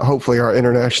audience, so hopefully our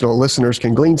international listeners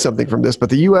can glean something from this,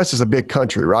 but the U.S. is a big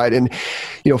country, right? And,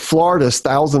 Florida is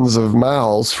thousands of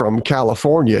miles from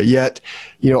California, yet,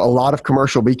 a lot of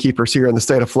commercial beekeepers here in the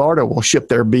state of Florida will ship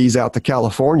their bees out to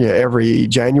California every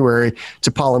January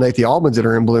to pollinate the almonds that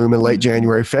are in bloom in late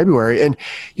January, February. And,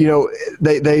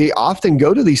 they often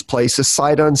go to these places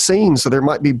sight unseen. So there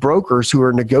might be brokers who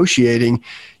are negotiating,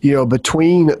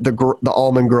 between the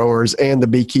almond growers and the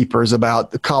beekeepers about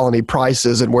the colony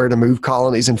prices and where to move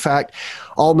colonies. In fact,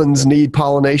 almonds need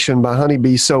pollination by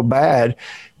honeybees so bad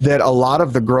that a lot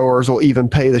of the growers will even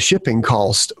pay the shipping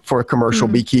cost for commercial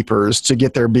beekeepers to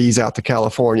get their bees out to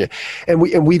California. And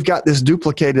we've got this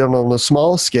duplicated on a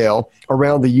small scale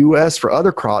around the U.S. for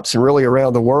other crops and really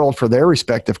around the world for their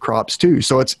respective crops too.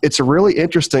 So it's a really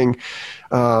interesting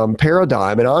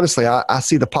paradigm. And honestly, I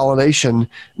see the pollination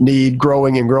need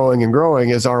growing and growing and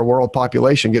growing as our world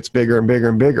population gets bigger and bigger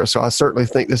and bigger. So I certainly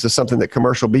think this is something that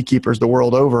commercial beekeepers the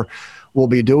world over will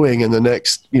be doing in the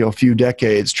next few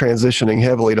decades, transitioning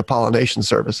heavily to pollination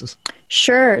services.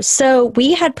 Sure. So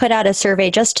we had put out a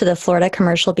survey just to the Florida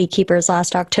commercial beekeepers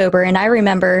last October. And I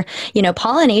remember,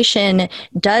 pollination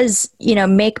does,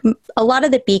 make a lot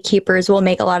of the beekeepers will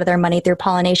make a lot of their money through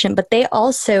pollination, but they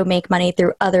also make money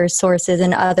through other sources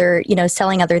and other,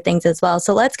 selling other things as well.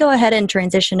 So let's go ahead and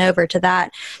transition over to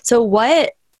that. So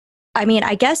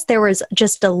I guess there was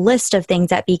just a list of things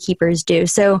that beekeepers do.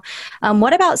 So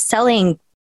what about selling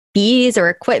bees or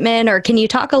equipment, or can you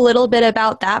talk a little bit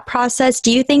about that process?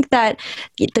 Do you think that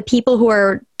the people who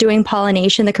are doing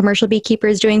pollination, the commercial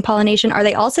beekeepers doing pollination, are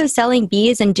they also selling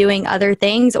bees and doing other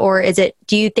things? Or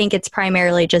do you think it's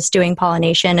primarily just doing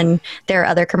pollination and there are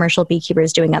other commercial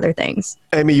beekeepers doing other things?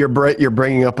 Amy, you're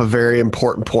bringing up a very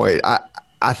important point.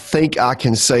 I think I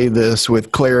can say this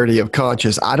with clarity of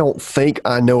conscience. I don't think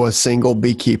I know a single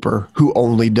beekeeper who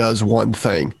only does one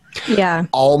thing. Yeah.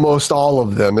 Almost all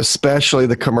of them, especially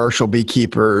the commercial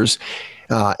beekeepers,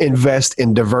 invest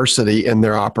in diversity in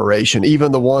their operation.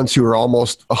 Even the ones who are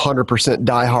almost 100%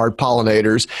 diehard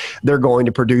pollinators, they're going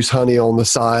to produce honey on the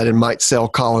side and might sell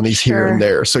colonies here and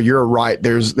there. So you're right.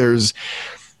 There's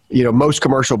most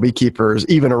commercial beekeepers,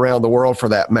 even around the world for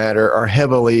that matter, are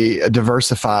heavily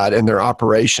diversified in their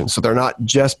operations. So they're not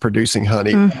just producing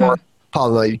honey or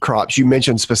pollinated crops. You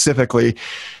mentioned specifically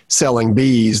selling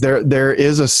bees. There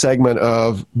is a segment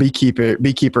of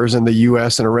beekeepers in the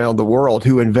U.S. and around the world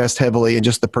who invest heavily in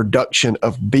just the production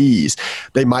of bees.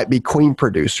 They might be queen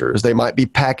producers. They might be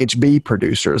packaged bee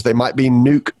producers. They might be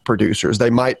nuke producers. They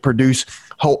might produce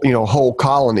whole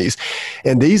colonies.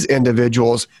 And these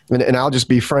individuals, and I'll just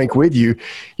be frank with you,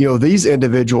 these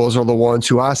individuals are the ones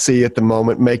who I see at the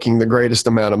moment making the greatest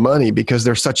amount of money because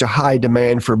there's such a high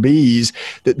demand for bees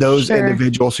that those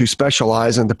individuals who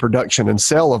specialize in the production and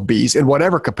sale of bees in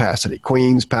whatever capacity,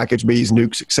 queens, package bees,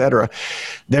 nukes, etc.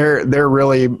 They're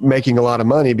really making a lot of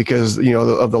money because,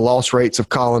 of the loss rates of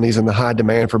colonies and the high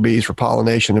demand for bees for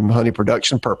pollination and honey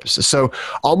production purposes. So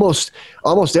almost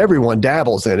everyone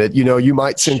dabbles in it. You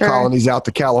might send colonies out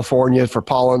to California for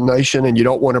pollination, and you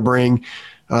don't want to bring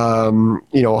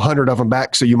 100 of them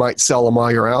back, so you might sell them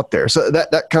while you're out there. So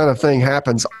that kind of thing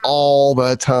happens all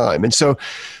the time. And so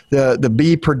the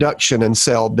bee production and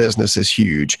sale business is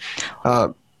huge.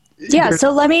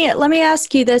 So let me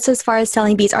ask you this: as far as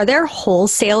selling bees, are there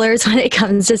wholesalers when it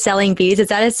comes to selling bees? Is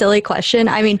that a silly question?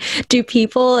 I mean,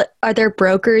 are there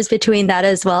brokers between that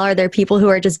as well? Are there people who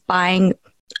are just buying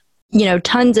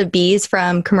tons of bees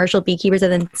from commercial beekeepers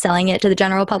and then selling it to the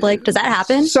general public? Does that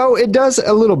happen? So it does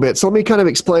a little bit. So let me kind of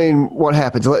explain what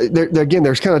happens. Again,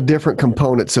 there's kind of different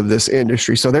components of this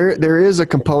industry. So there is a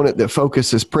component that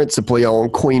focuses principally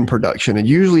on queen production. And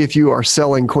usually if you are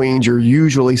selling queens, you're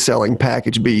usually selling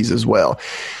package bees as well.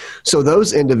 So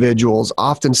those individuals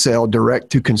often sell direct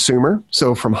to consumer.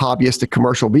 So from hobbyist to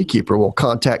commercial beekeeper will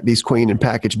contact these queen and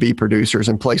package bee producers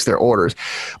and place their orders.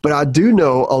 But I do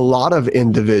know a lot of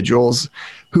individuals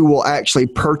who will actually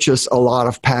purchase a lot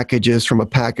of packages from a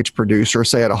package producer,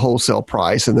 say at a wholesale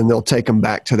price, and then they'll take them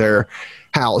back to their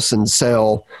house and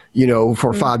sell,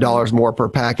 for $5 more per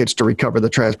package to recover the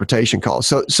transportation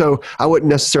costs. So I wouldn't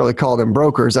necessarily call them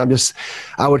brokers.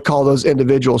 I would call those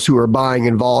individuals who are buying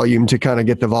in volume to kind of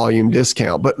get the volume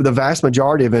discount. But the vast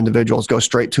majority of individuals go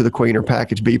straight to the queen or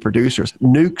package bee producers.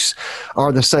 Nukes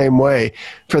are the same way.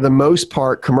 For the most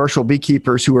part, commercial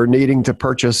beekeepers who are needing to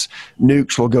purchase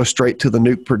nukes will go straight to the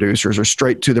nuke producers or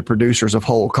straight to the producers of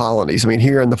whole colonies. I mean,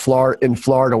 here in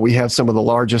Florida, we have some of the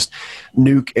largest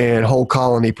nuke and whole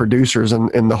colony producers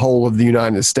in the whole of the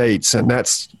United States, and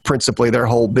that's principally their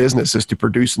whole business is to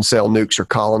produce and sell nukes or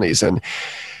colonies. And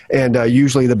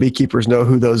usually the beekeepers know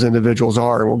who those individuals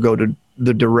are and will go to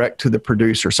the direct to the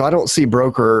producer. So I don't see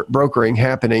brokering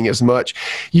happening as much.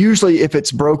 Usually if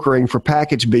it's brokering for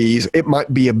package bees, it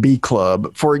might be a bee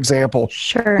club. For example,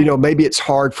 maybe it's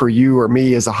hard for you or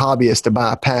me as a hobbyist to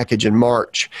buy a package in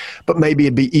March, but maybe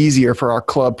it'd be easier for our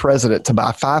club president to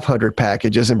buy 500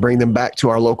 packages and bring them back to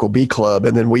our local bee club,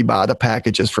 and then we buy the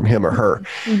packages from him or her.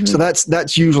 Mm-hmm. So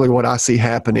that's usually what I see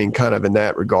happening kind of in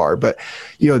that regard. But,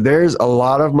 there's a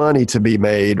lot of money to be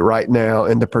made right now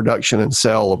in the production and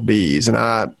sale of bees. And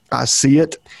I see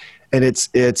it, and it's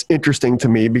interesting to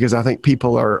me because I think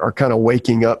people are kind of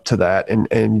waking up to that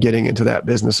and getting into that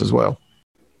business as well.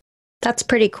 That's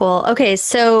pretty cool. Okay,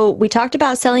 so we talked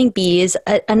about selling bees.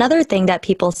 Another thing that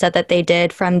people said that they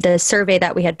did from the survey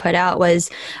that we had put out was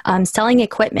selling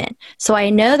equipment. So I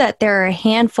know that there are a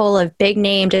handful of big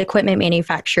named equipment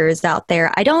manufacturers out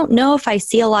there. I don't know if I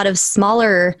see a lot of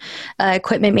smaller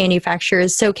equipment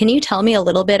manufacturers. So can you tell me a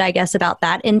little bit, I guess, about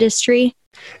that industry?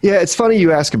 Yeah, it's funny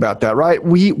you ask about that, right?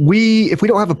 We if we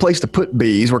don't have a place to put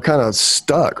bees, we're kind of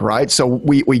stuck, right? So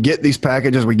we get these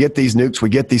packages, we get these nukes, we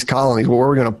get these colonies, where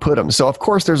we're going to put them. So of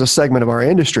course there's a segment of our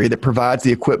industry that provides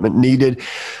the equipment needed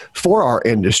for our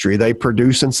industry. They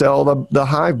produce and sell the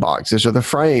hive boxes or the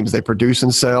frames. They produce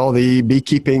and sell the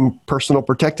beekeeping personal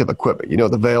protective equipment,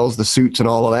 the veils, the suits, and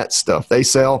all of that stuff. They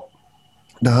sell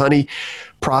the honey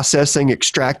processing,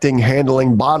 extracting,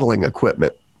 handling, bottling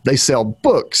equipment. They sell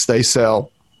books. They sell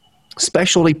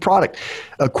specialty product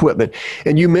equipment.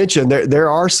 And you mentioned there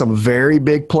are some very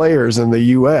big players in the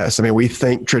U.S. I mean, we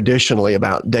think traditionally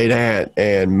about Dadant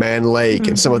and Man Lake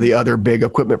and some of the other big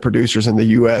equipment producers in the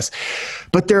U.S.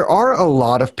 But there are a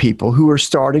lot of people who are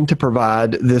starting to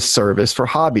provide this service for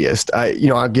hobbyists.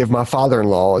 I'll give my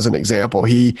father-in-law as an example.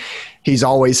 He's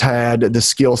always had the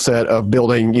skill set of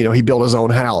building, he built his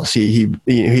own house. He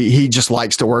just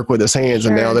likes to work with his hands.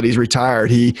 Sure. And now that he's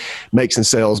retired, he makes and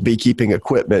sells beekeeping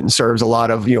equipment and serves a lot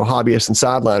of, hobbyists and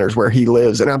sideliners where he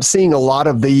lives. And I'm seeing a lot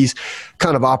of these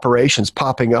kind of operations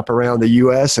popping up around the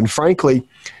U.S. And frankly,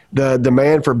 the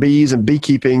demand for bees and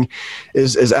beekeeping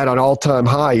is at an all-time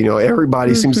high.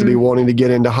 Everybody seems to be wanting to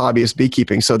get into hobbyist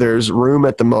beekeeping. So there's room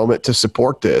at the moment to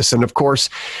support this. And of course,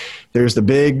 there's the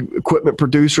big equipment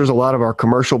producers. A lot of our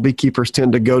commercial beekeepers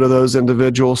tend to go to those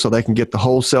individuals so they can get the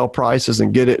wholesale prices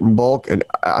and get it in bulk. And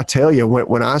I tell you,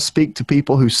 when I speak to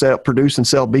people who produce and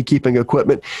sell beekeeping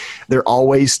equipment, they're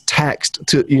always taxed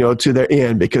to their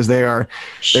end because they're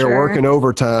working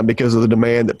overtime because of the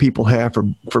demand that people have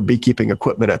for beekeeping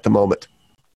equipment at the moment.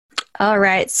 All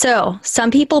right. So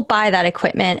some people buy that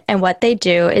equipment, and what they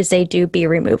do is they do bee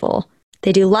removal.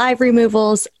 They do live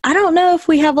removals. I don't know if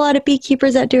we have a lot of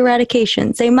beekeepers that do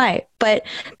eradications. They might, But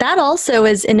that also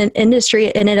is in an industry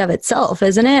in and of itself,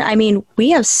 isn't it? I mean,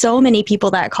 we have so many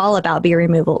people that call about bee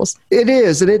removals. It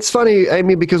is. And it's funny,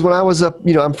 Amy, because when I was up,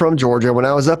 I'm from Georgia. When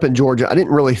I was up in Georgia, I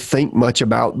didn't really think much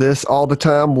about this all the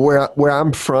time. Where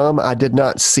I'm from, I did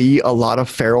not see a lot of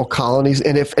feral colonies.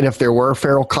 And if there were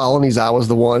feral colonies, I was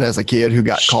the one as a kid who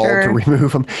got called to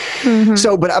remove them. Mm-hmm.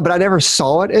 So, but I never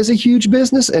saw it as a huge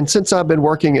business. And since I've been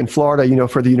working in Florida,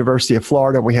 for the University of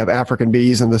Florida, we have African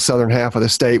bees in the southern half of the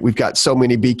state. We've got so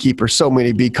many beekeepers, so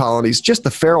many bee colonies, just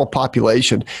the feral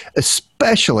population,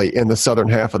 especially in the southern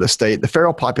half of the state. The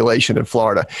feral population in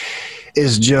Florida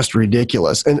is just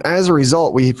ridiculous. And as a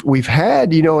result, we've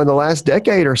had, in the last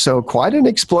decade or so, quite an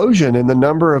explosion in the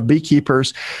number of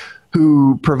beekeepers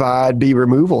who provide bee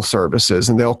removal services,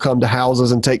 and they'll come to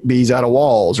houses and take bees out of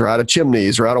walls or out of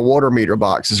chimneys or out of water meter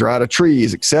boxes or out of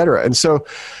trees, et cetera. And so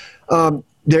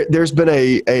there's been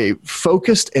a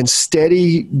focused and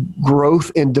steady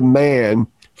growth in demand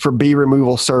for bee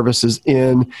removal services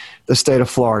in the state of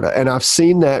Florida. And I've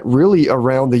seen that really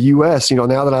around the U.S. Now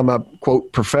that I'm a,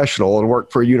 quote, professional and work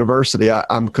for a university,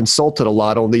 I'm consulted a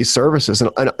lot on these services.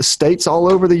 And states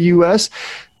all over the U.S.,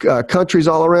 countries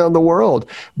all around the world,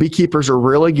 beekeepers are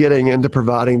really getting into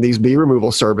providing these bee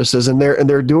removal services, and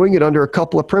they're doing it under a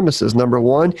couple of premises. Number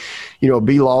one,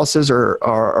 bee losses are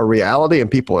a reality, and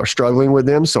people are struggling with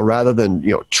them. So rather than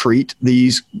treat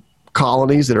these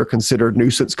colonies that are considered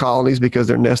nuisance colonies because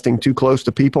they're nesting too close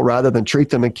to people, rather than treat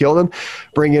them and kill them,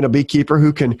 bring in a beekeeper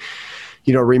who can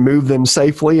remove them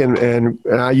safely. And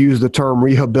I use the term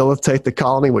rehabilitate the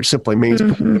colony, which simply means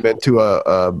putting them into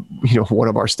one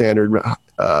of our standard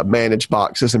managed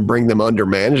boxes and bring them under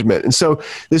management. And so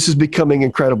this is becoming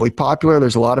incredibly popular.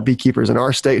 There's a lot of beekeepers in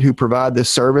our state who provide this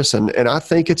service. And I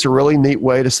think it's a really neat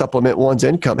way to supplement one's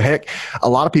income. Heck, a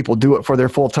lot of people do it for their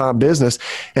full-time business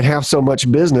and have so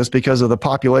much business because of the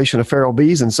population of feral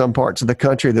bees in some parts of the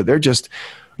country that they're just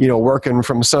working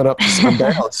from sun up to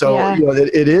sundown. So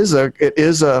it is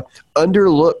a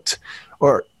underlooked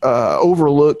or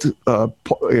overlooked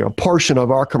portion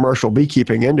of our commercial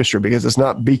beekeeping industry, because it's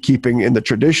not beekeeping in the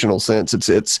traditional sense.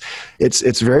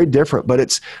 It's very different, but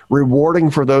it's rewarding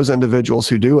for those individuals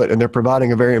who do it, and they're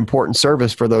providing a very important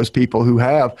service for those people who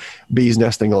have bees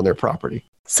nesting on their property.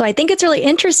 So I think it's really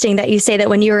interesting that you say that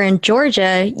when you were in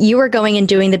Georgia, you were going and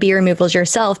doing the bee removals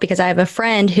yourself, because I have a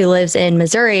friend who lives in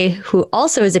Missouri who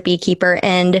also is a beekeeper,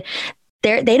 and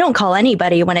they don't call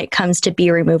anybody when it comes to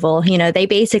bee removal. They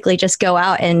basically just go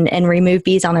out and remove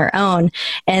bees on their own,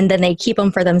 and then they keep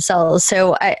them for themselves.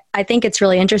 So I think it's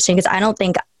really interesting, because I don't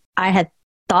think I had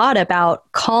thought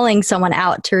about calling someone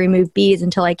out to remove bees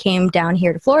until I came down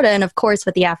here to Florida. And of course,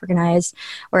 with the Africanized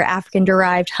or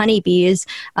African-derived honeybees,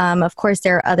 of course,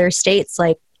 there are other states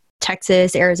like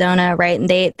Texas, Arizona, right? And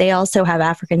they also have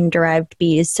African-derived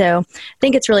bees. So I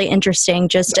think it's really interesting,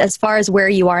 just as far as where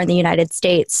you are in the United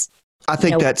States. I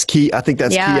think that's key. I think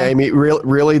that's key, Amy.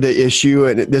 Really the issue,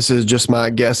 and this is just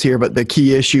my guess here, but the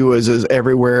key issue is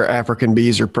everywhere African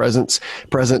bees are present,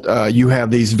 you have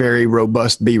these very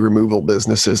robust bee removal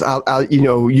businesses.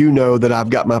 You know that I've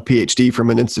got my PhD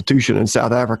from an institution in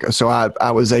South Africa. So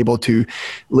I was able to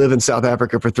live in South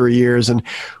Africa for 3 years. And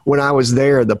when I was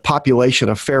there, the population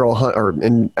of feral, or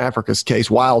in Africa's case,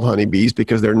 wild honeybees,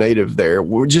 because they're native there,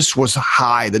 just was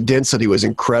high. The density was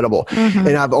incredible. Mm-hmm.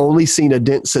 And I've only seen a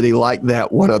density like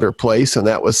that one other place, and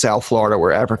that was South Florida,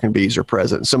 where African bees are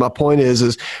present. So my point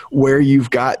is where you've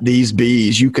got these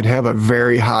bees, you can have a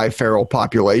very high feral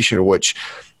population, which,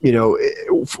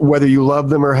 whether you love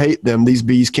them or hate them, these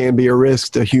bees can be a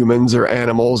risk to humans or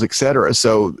animals, et cetera.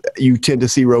 So you tend to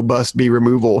see robust bee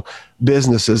removal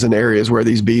businesses in areas where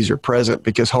these bees are present,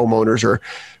 because homeowners are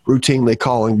routinely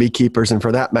calling beekeepers, and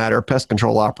for that matter, pest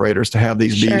control operators, to have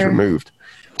these bees removed.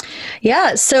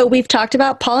 Yeah. So we've talked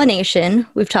about pollination.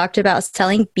 We've talked about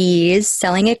selling bees,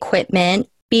 selling equipment,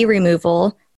 bee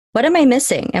removal. What am I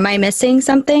missing? Am I missing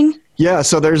something? Yeah,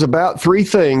 so there's about 3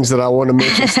 things that I want to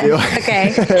mention still.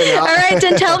 Okay. All right,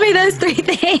 then tell me those 3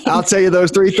 things. I'll tell you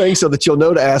those 3 things so that you'll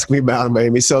know to ask me about them,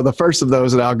 Amy. So the first of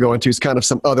those that I'll go into is kind of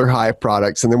some other Hive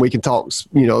products, and then we can talk,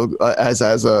 as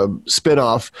a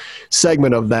spin-off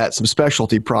segment of that, some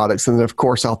specialty products. And then, of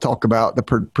course, I'll talk about the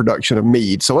production of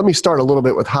mead. So let me start a little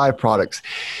bit with Hive products.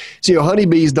 So,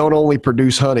 honeybees don't only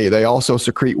produce honey. They also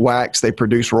secrete wax. They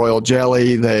produce royal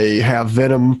jelly. They have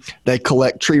venom. They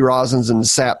collect tree rosins and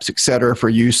saps, etc., for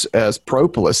use as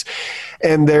propolis.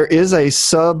 And there is a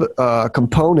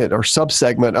component or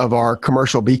subsegment of our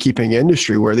commercial beekeeping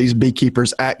industry where these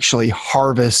beekeepers actually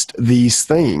harvest these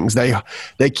things.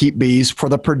 They keep bees for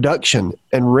the production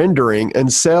and rendering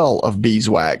and sell of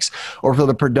beeswax, or for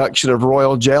the production of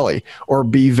royal jelly or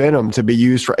bee venom to be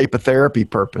used for apitherapy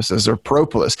purposes, or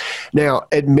propolis. Now,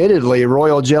 admittedly,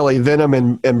 royal jelly, venom,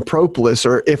 and propolis,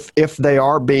 or if they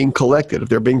are being collected, if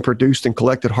they're being produced and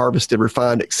collected, harvested,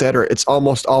 refined, etc., it's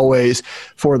almost always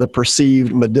for the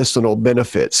perceived medicinal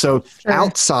benefit. So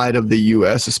outside of the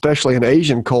U.S., especially in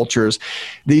Asian cultures,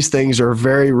 these things are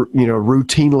very,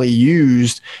 routinely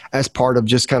used as part of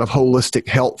just kind of holistic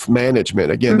health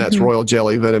management. Again, that's royal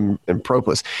jelly, venom, and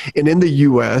propolis. And in the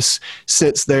U.S.,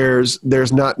 since there's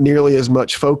not nearly as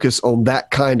much focus on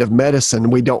that kind of medicine,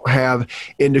 we don't have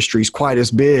industries quite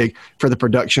as big for the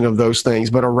production of those things.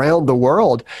 But around the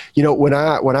world, when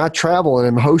I travel and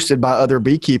am hosted by other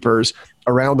beekeepers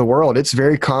around the world, it's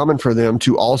very common for them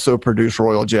to also produce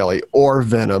royal jelly or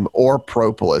venom or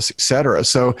propolis, etc.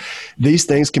 So these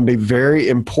things can be very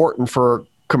important for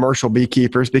commercial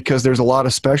beekeepers because there's a lot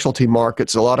of specialty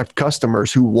markets, a lot of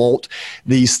customers who want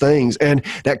these things. And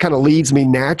that kind of leads me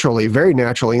very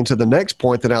naturally into the next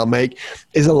point that I'll make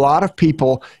is a lot of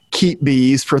people keep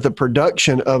bees for the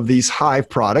production of these hive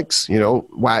products,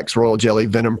 wax, royal jelly,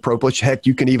 venom, propolis. Heck,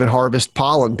 you can even harvest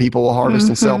pollen. People will harvest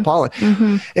and sell pollen.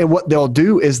 And what they'll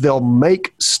do is they'll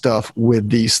make stuff with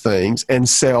these things and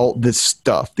sell this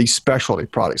stuff, these specialty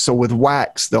products. So with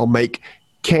wax, they'll make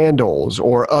candles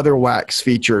or other wax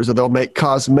features, or they'll make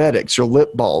cosmetics or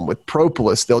lip balm. With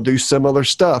propolis, they'll do similar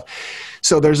stuff.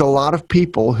 So there's a lot of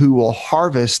people who will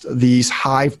harvest these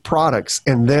hive products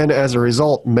and then as a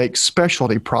result make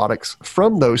specialty products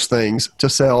from those things to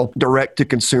sell direct to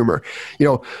consumer.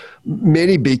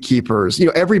 Many beekeepers,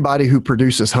 everybody who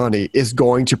produces honey is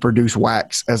going to produce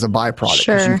wax as a byproduct.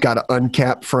 Sure. You've got to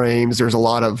uncap frames. There's a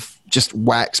lot of just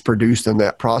wax produced in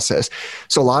that process.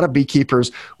 So a lot of beekeepers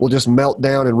will just melt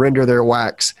down and render their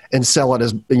wax and sell it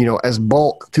as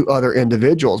bulk to other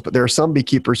individuals. But there are some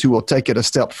beekeepers who will take it a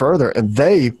step further and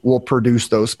they will produce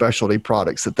those specialty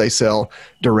products that they sell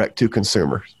direct to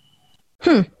consumers.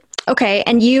 Okay.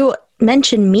 And you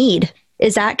mentioned mead.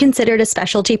 Is that considered a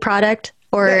specialty product?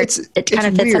 Or it kind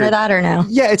of fits weird. Under that or no?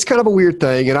 Yeah, it's kind of a weird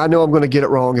thing. And I know I'm going to get it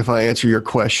wrong if I answer your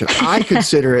question. I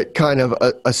consider it kind of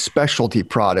a specialty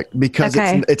product because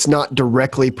it's not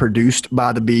directly produced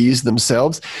by the bees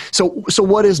themselves. So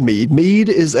what is mead? Mead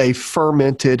is a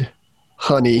fermented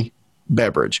honey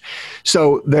beverage.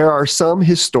 So there are some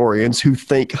historians who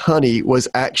think honey was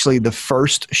actually the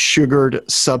first sugared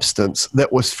substance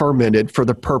that was fermented for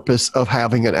the purpose of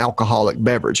having an alcoholic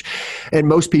beverage. And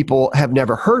most people have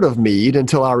never heard of mead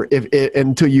until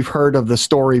you've heard of the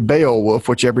story Beowulf,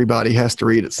 which everybody has to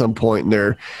read at some point in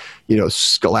their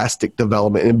scholastic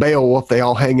development. In Beowulf, they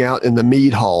all hang out in the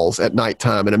mead halls at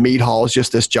nighttime. And a mead hall is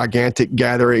just this gigantic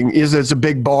gathering. It's a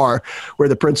big bar where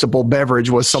the principal beverage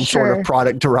was some sort of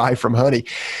product derived from honey.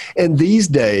 And these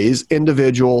days,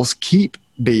 individuals keep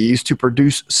bees to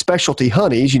produce specialty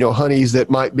honeys, honeys that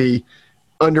might be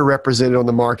underrepresented on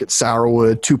the market,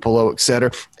 sourwood, tupelo,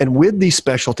 etc. And with these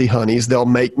specialty honeys, they'll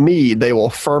make mead. They will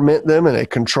ferment them in a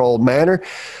controlled manner.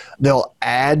 They'll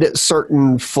add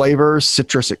certain flavors,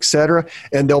 citrus, etc.,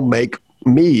 and they'll make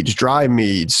meads, dry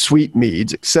meads, sweet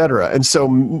meads, etc. And so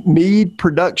mead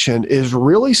production is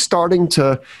really starting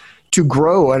to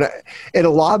grow. And a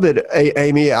lot of it,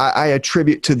 Amy, I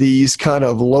attribute to these kind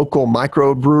of local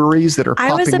microbreweries that are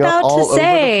popping up all over the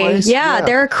place. Yeah,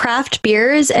 there are craft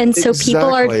beers, and so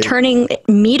people are turning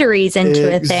meaderies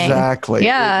into a thing.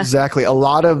 Exactly. A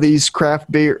lot of these craft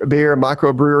beer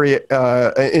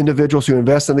microbrewery individuals who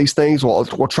invest in these things will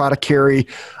try to carry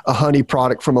a honey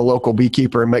product from a local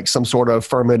beekeeper and make some sort of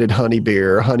fermented honey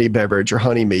beer, or honey beverage, or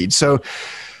honey mead. So,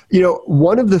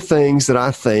 one of the things that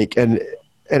I think, and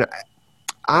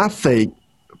I think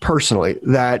personally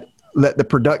that the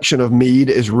production of mead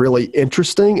is really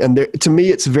interesting. And to me,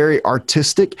 it's very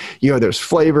artistic. There's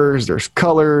flavors, there's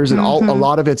colors, and a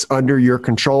lot of it's under your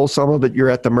control. Some of it, you're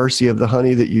at the mercy of the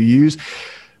honey that you use.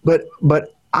 But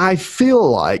I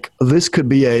feel like this could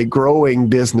be a growing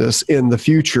business in the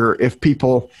future if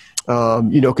people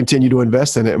continue to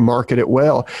invest in it and market it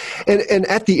well. And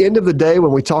at the end of the day,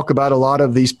 when we talk about a lot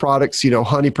of these products,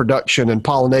 honey production and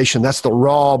pollination, that's the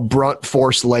raw brunt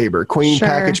force labor. Queen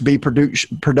package bee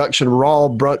production, raw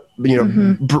brunt,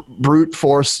 brute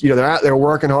force, they're out there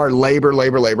working hard, labor.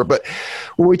 But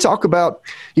when we talk about,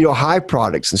 hive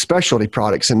products and specialty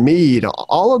products and mead,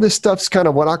 all of this stuff's kind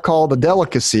of what I call the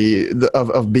delicacy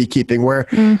of beekeeping, where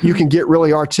you can get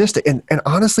really artistic. And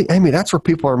honestly, Amy, that's where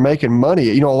people are making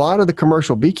money. A lot of the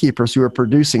commercial beekeepers who are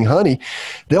producing honey,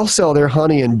 they'll sell their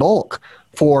honey in bulk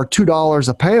for $2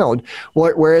 a pound.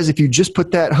 Whereas if you just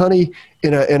put that honey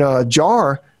in a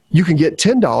jar, you can get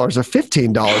 $10 or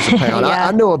 $15 a pound.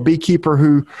 I know a beekeeper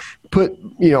who put,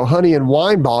 honey in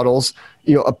wine bottles,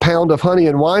 a pound of honey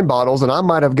in wine bottles, and I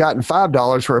might have gotten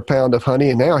 $5 for a pound of honey,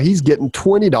 and now he's getting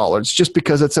 $20 just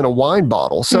because it's in a wine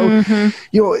bottle. So,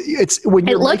 it's when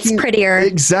it looks prettier.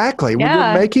 Exactly. When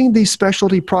you're making these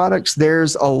specialty products,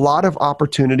 there's a lot of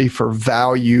opportunity for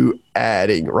value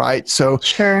adding, right? So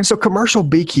commercial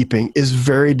beekeeping is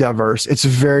very diverse. It's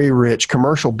very rich.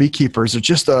 Commercial beekeepers are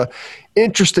just a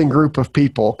interesting group of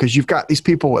people, because you've got these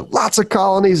people with lots of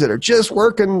colonies that are just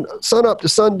working sun up to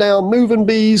sundown, moving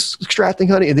bees, extracting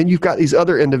honey. And then you've got these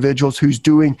other individuals who's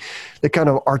doing the kind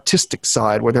of artistic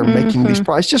side where they're making these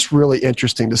products. It's just really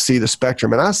interesting to see the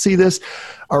spectrum. And I see this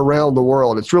around the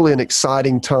world. It's really an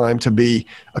exciting time to be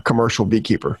a commercial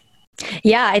beekeeper.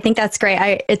 Yeah, I think that's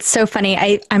great. It's so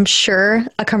funny. I'm sure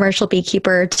a commercial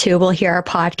beekeeper too will hear our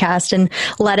podcast and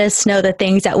let us know the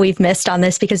things that we've missed on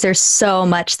this, because there's so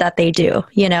much that they do.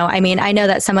 I know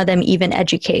that some of them even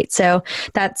educate. So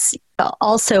that's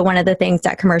also one of the things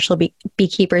that commercial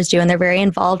beekeepers do, and they're very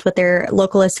involved with their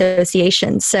local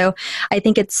associations. So I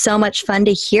think it's so much fun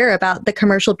to hear about the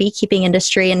commercial beekeeping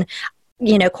industry. And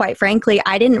quite frankly,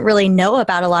 I didn't really know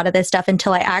about a lot of this stuff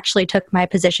until I actually took my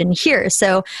position here.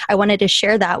 So I wanted to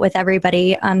share that with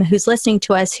everybody who's listening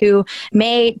to us, who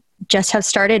may just have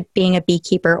started being a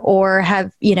beekeeper or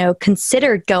have,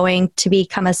 considered going to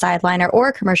become a sideliner or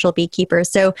a commercial beekeeper.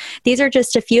 So these are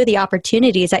just a few of the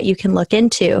opportunities that you can look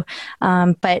into.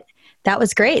 But that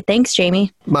was great. Thanks,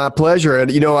 Jamie. My pleasure.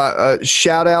 And,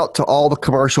 shout out to all the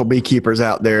commercial beekeepers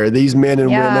out there. These men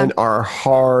and women are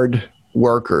hard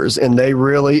workers, and they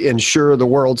really ensure the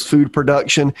world's food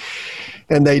production.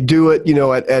 And they do it,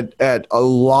 at a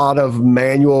lot of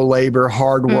manual labor,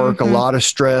 hard work, a lot of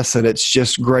stress. And it's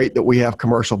just great that we have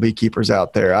commercial beekeepers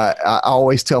out there. I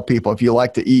always tell people, if you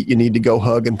like to eat, you need to go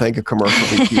hug and thank a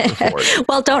commercial beekeeper for it.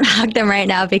 Well, don't hug them right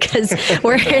now, because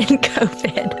we're in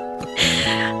COVID.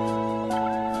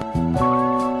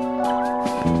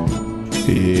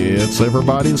 It's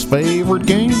everybody's favorite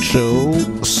game show,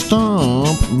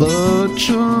 Stump the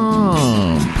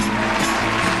Chump.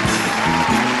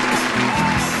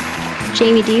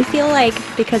 Jamie, do you feel like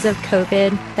because of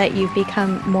COVID that you've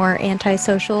become more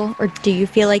antisocial, or do you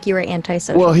feel like you were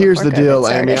antisocial? Well, here's the deal,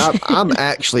 Amy. I'm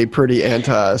actually pretty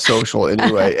antisocial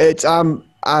anyway.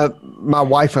 My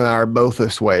wife and I are both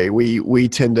this way. We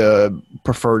tend to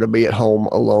prefer to be at home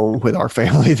alone with our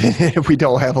family than if we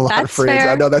don't have a lot of friends. Fair.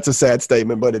 I know that's a sad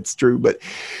statement, but it's true. But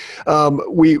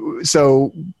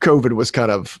so COVID was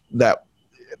kind of that.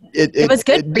 It was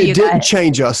good for you guys. It didn't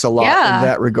change us a lot in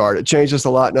that regard. It changed us a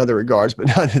lot in other regards, but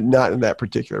not in that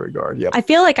particular regard. Yep. I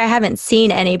feel like I haven't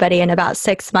seen anybody in about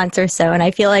 6 months or so, and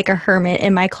I feel like a hermit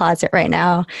in my closet right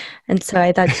now. And so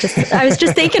I was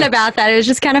just thinking about that. It was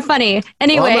just kind of funny.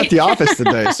 Anyway, well, I'm at the office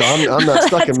today, so I'm not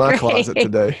stuck in my closet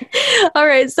today. All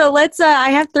right, so let's.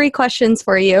 I have 3 questions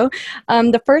for you.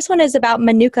 The first one is about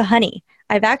Manuka honey.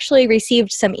 I've actually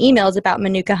received some emails about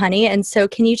Manuka honey. And so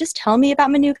can you just tell me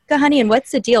about Manuka honey and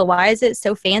what's the deal? Why is it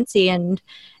so fancy and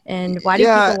why do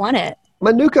people want it?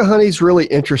 Manuka honey is really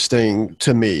interesting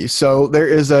to me. So there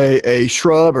is a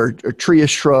shrub or a tree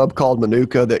shrub called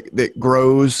Manuka that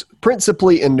grows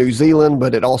principally in New Zealand,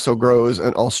 but it also grows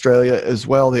in Australia as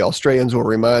well. The Australians will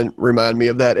remind me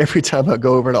of that every time I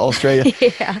go over to Australia.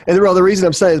 And the reason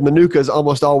I'm saying is Manuka is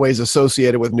almost always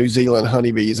associated with New Zealand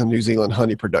honeybees and New Zealand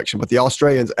honey production, but the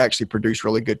Australians actually produce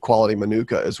really good quality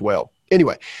Manuka as well.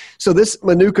 Anyway, so this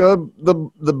Manuka,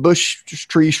 the bush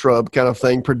tree shrub kind of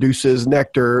thing, produces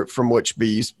nectar from which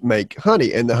bees make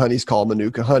honey, and the honey's called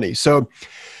Manuka honey. So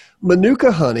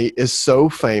Manuka honey is so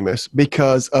famous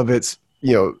because of its,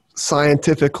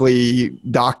 scientifically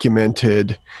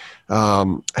documented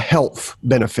health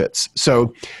benefits.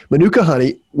 So Manuka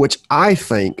honey, which I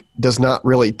think does not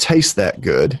really taste that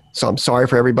good, so I'm sorry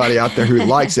for everybody out there who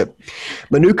likes it.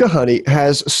 Manuka honey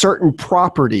has certain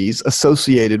properties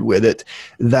associated with it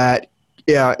that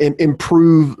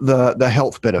improve the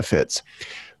health benefits.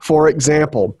 For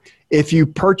example, if you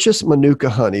purchase Manuka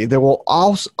honey, there will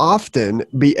often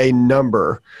be a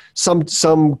number. Some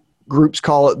groups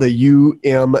call it the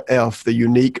UMF, the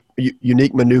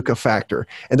unique Manuka factor.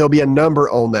 And there'll be a number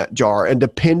on that jar. And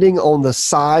depending on the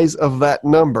size of that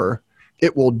number,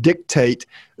 it will dictate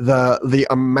the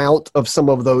amount of some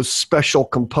of those special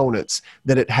components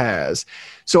that it has.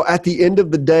 So at the end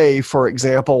of the day, for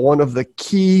example, one of the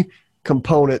key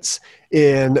components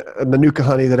in Manuka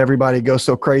honey that everybody goes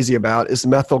so crazy about is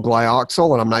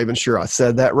methylglyoxal, and I'm not even sure I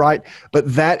said that right,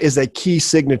 but that is a key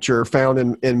signature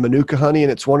found in Manuka honey,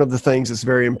 and it's one of the things that's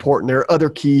very important. There are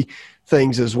other key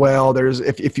things as well. There's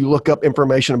if you look up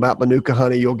information about Manuka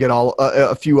honey, you'll get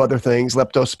a few other things,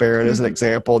 leptospirin as an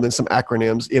example, and then some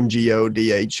acronyms, MGO,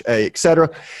 DHA, etc.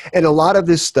 And a lot of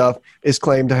this stuff is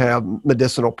claimed to have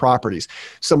medicinal properties.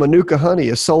 So Manuka honey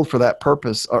is sold for that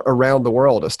purpose around the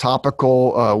world as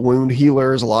topical wound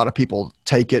healers. A lot of people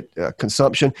take it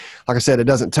consumption. Like I said, it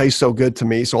doesn't taste so good to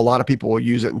me, so a lot of people will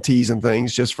use it in teas and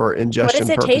things just for ingestion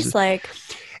purposes. What does it taste like?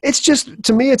 It's just,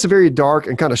 to me, it's a very dark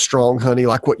and kind of strong honey,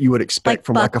 like what you would expect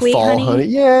from like a fall honey.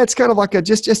 Yeah, it's kind of like it's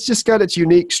just got its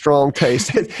unique, strong taste.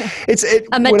 It's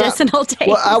a medicinal taste.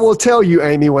 Well, I will tell you,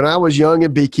 Amy, when I was young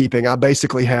in beekeeping, I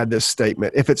basically had this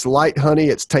statement: if it's light honey,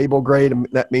 it's table grade, and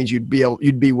that means you'd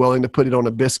be willing to put it on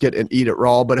a biscuit and eat it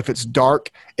raw. But if it's dark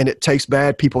and it tastes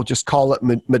bad, people just call it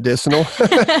medicinal.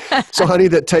 So honey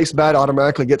that tastes bad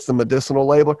automatically gets the medicinal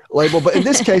label. But in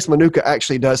this case, Manuka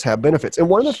actually does have benefits. And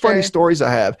one of the funny stories I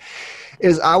have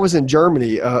is I was in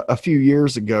Germany a few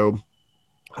years ago.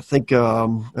 I think,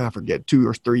 I forget, 2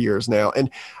 or 3 years now. And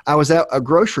I was at a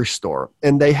grocery store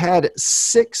and they had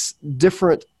 6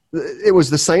 different, it was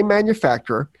the same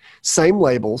manufacturer, same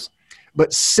labels,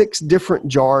 but 6 different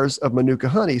jars of Manuka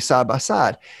honey side by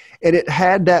side. And it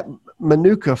had that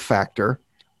Manuka factor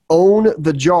on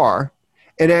the jar.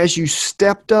 And as you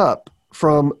stepped up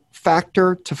from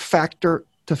factor to factor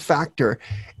to factor,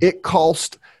 it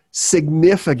cost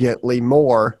significantly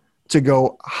more to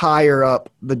go higher up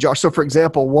the jar. So for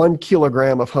example, 1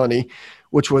 kilogram of honey,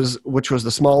 which was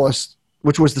the smallest,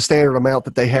 which was the standard amount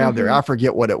that they have there. I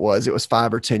forget what it was. It was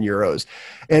 5 or 10 euros.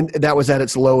 And that was at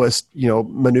its lowest,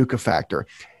 Manuka factor.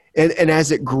 And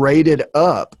as it graded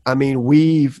up, I mean,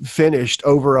 we finished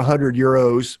over 100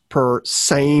 euros per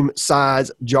same size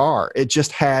jar. It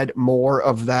just had more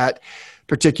of that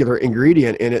particular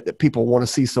ingredient in it that people want to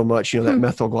see so much, that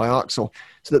methyl glyoxyl,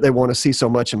 so that they want to see so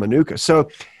much in Manuka. So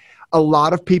a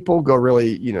lot of people go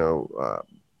really,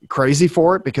 crazy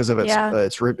for it because of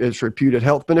its reputed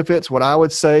health benefits. What I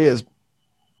would say is,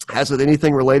 as with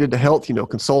anything related to health,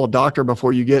 consult a doctor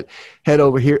before you get head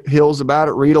over heels about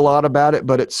it, read a lot about it,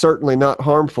 but it's certainly not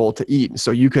harmful to eat. And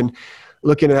so you can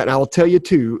look into that. And I will tell you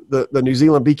too, the New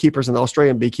Zealand beekeepers and the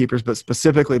Australian beekeepers, but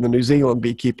specifically the New Zealand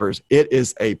beekeepers, it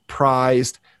is a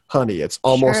prized honey. It's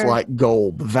almost like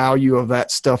gold, the value of that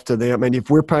stuff to them. And if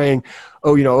we're paying,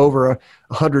 over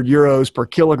 100 euros per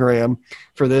kilogram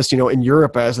for this, in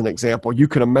Europe, as an example, you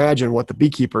can imagine what the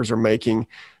beekeepers are making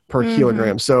per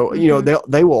kilogram. So,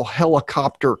 they will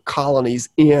helicopter colonies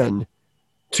in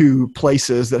to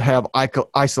places that have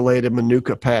isolated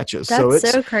Manuka patches. That's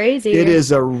so crazy. It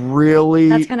is a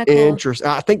really cool. interesting.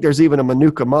 I think there's even a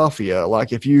Manuka mafia.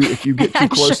 Like if you get too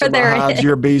close to the hives,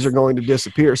 your bees are going to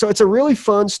disappear. So it's a really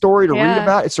fun story to read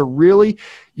about. It's a really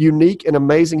unique and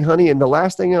amazing honey. And the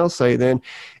last thing I'll say then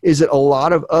is that a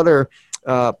lot of other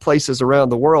places around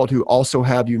the world who also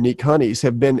have unique honeys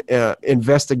have been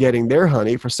investigating their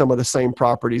honey for some of the same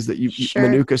properties that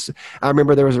Manuka. I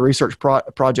remember there was a research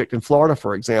project in Florida,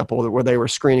 for example, where they were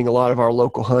screening a lot of our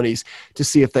local honeys to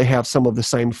see if they have some of the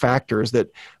same factors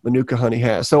that Manuka honey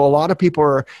has. So a lot of people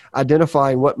are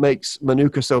identifying what makes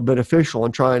Manuka so beneficial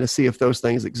and trying to see if those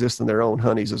things exist in their own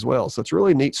honeys as well. So it's a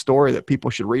really neat story that people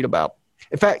should read about.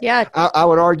 In fact, I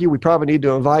would argue we probably need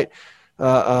to invite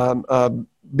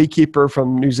beekeeper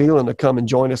from New Zealand to come and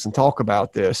join us and talk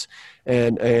about this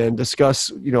and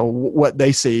discuss, what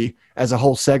they see as a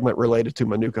whole segment related to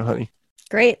Manuka honey.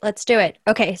 Great. Let's do it.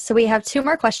 Okay. So we have 2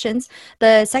 more questions.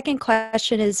 The second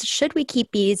question is, should we keep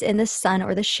bees in the sun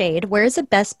or the shade? Where is the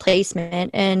best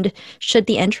placement? And should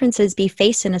the entrances be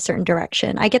faced in a certain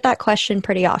direction? I get that question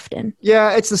pretty often.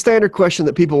 Yeah, it's the standard question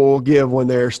that people will give when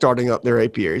they're starting up their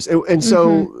apiaries. And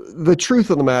so the truth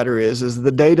of the matter is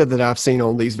the data that I've seen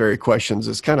on these very questions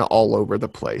is kind of all over the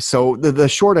place. So the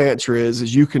short answer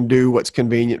is you can do what's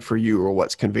convenient for you or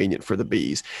what's convenient for the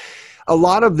bees. A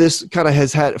lot of this kind of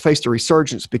has faced a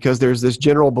resurgence because there's this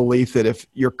general belief that if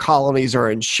your colonies are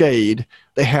in shade,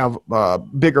 they have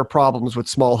bigger problems with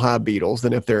small hive beetles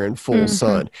than if they're in full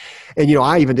sun. And,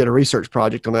 I even did a research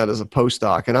project on that as a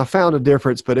postdoc, and I found a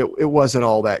difference, but it wasn't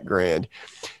all that grand.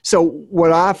 So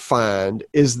what I find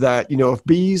is that,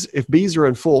 if bees are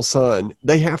in full sun,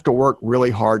 they have to work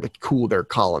really hard to cool their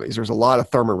colonies. There's a lot of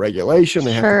thermoregulation.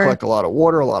 They have to collect a lot of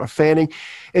water, a lot of fanning.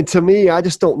 And to me, I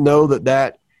just don't know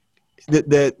that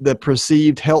the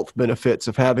perceived health benefits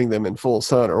of having them in full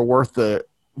sun are worth the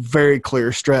very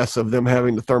clear stress of them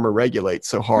having to thermoregulate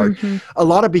so hard. A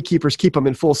lot of beekeepers keep them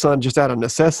in full sun just out of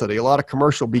necessity. A lot of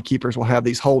commercial beekeepers will have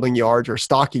these holding yards or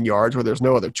stocking yards where there's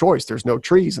no other choice. There's no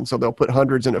trees. And so they'll put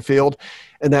hundreds in a field,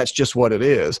 and that's just what it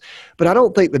is. But I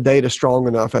don't think the data is strong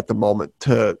enough at the moment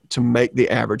to make the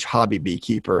average hobby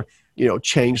beekeeper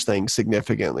change things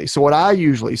significantly. So what I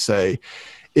usually say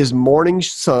is morning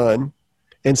sun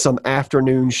and some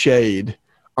afternoon shade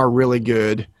are really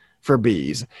good for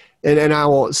bees. And I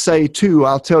will say too,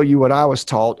 I'll tell you what I was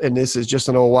taught, and this is just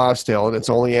an old wives' tale, and it's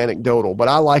only anecdotal, but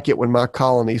I like it when my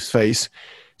colonies face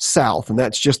south, and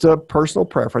that's just a personal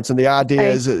preference. And the idea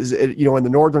is, in the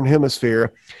northern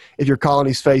hemisphere, if your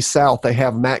colonies face south, they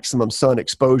have maximum sun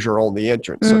exposure on the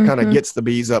entrance. So it kind of gets the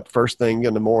bees up first thing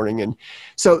in the morning. And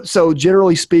so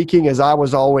generally speaking, as I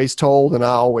was always told, and I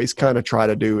always kind of try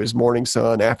to do, is morning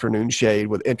sun, afternoon shade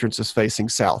with entrances facing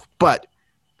south. But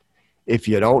if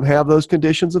you don't have those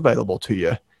conditions available to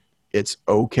you, it's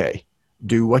okay.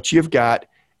 Do what you've got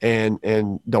and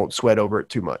don't sweat over it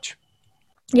too much.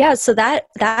 Yeah, so that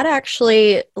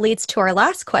actually leads to our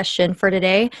last question for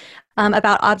today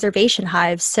about observation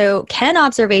hives. So can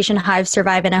observation hives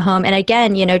survive in a home? And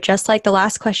again, just like the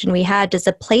last question we had, does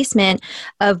the placement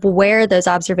of where those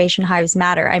observation hives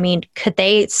matter? I mean, could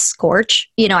they scorch?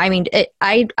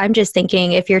 I'm just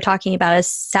thinking if you're talking about a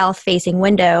south-facing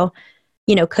window,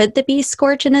 could the bees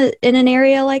scorch in an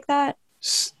area like that?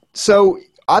 So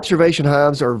observation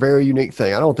hives are a very unique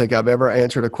thing. I don't think I've ever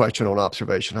answered a question on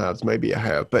observation hives. Maybe I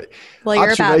have, but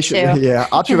you're about to. Yeah,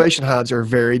 observation hives are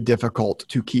very difficult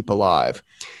to keep alive.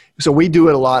 So we do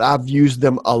it a lot. I've used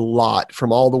them a lot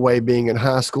from all the way being in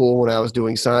high school when I was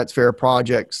doing science fair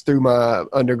projects through my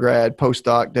undergrad,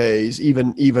 postdoc days.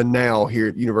 Even now here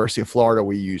at University of Florida,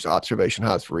 we use observation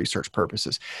hives for research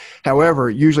purposes.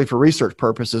 However, usually for research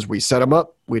purposes, we set them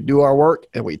up, we do our work,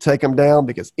 and we take them down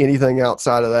because anything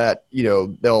outside of that,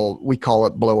 we call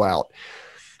it blowout.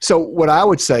 So what I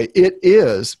would say, it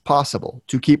is possible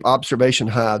to keep observation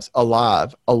hives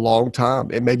alive a long time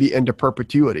and maybe into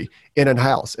perpetuity in a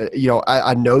house.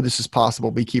 I know this is possible.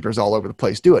 Beekeepers all over the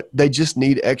place do it. They just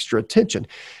need extra attention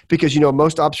because,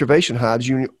 most observation hives,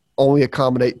 you only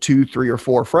accommodate 2, 3, or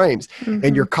 4 frames,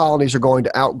 and your colonies are going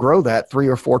to outgrow that 3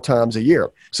 or 4 times a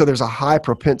year. So there's a high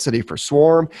propensity for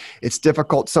swarm. It's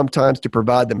difficult sometimes to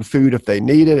provide them food if they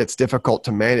need it. It's difficult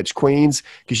to manage queens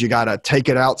because you got to take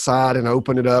it outside and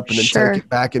open it up and then take it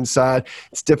back inside.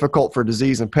 It's difficult for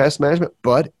disease and pest management,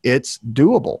 but it's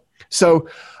doable. So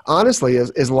honestly,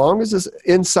 as long as it's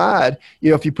inside,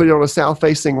 if you put it on a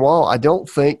south-facing wall, I don't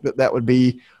think that would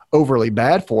be overly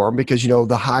bad for them because,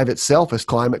 the hive itself is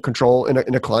climate control in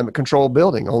a climate control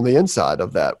building on the inside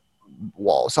of that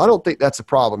wall. So I don't think that's a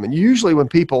problem. And usually when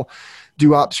people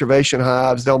do observation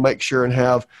hives, they'll make sure and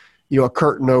have, a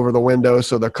curtain over the window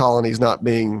so the colony's not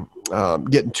being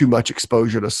getting too much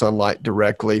exposure to sunlight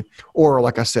directly. Or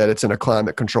like I said, it's in a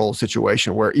climate control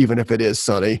situation where even if it is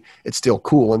sunny, it's still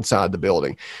cool inside the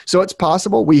building. So it's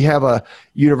possible. We have a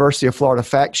University of Florida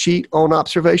fact sheet on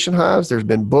observation hives. There's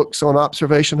been books on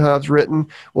observation hives written.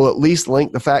 We'll at least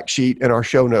link the fact sheet in our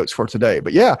show notes for today.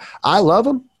 But yeah, I love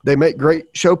them. They make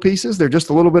great showpieces. They're just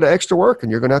a little bit of extra work,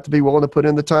 and you're going to have to be willing to put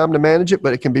in the time to manage it,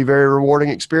 but it can be a very rewarding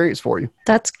experience for you.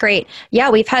 That's great. Yeah,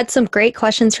 we've had some great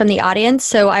questions from the audience,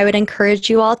 so I would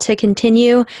encourage you all to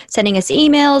continue sending us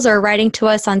emails or writing to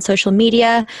us on social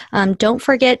media. Don't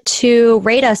forget to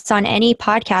rate us on any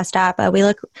podcast app.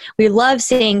 We love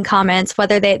seeing comments,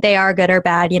 whether they are good or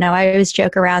bad. I always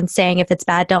joke around saying if it's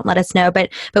bad, don't let us know,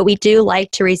 but we do like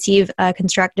to receive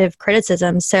constructive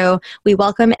criticism, so we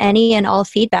welcome any and all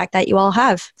feedback that you all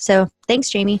have. So thanks,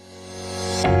 Jamie.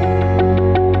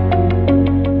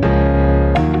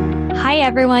 Hi,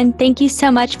 everyone. Thank you so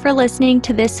much for listening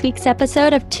to this week's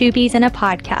episode of Two Bees in a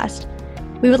Podcast.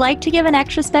 We would like to give an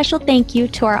extra special thank you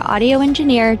to our audio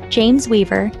engineer, James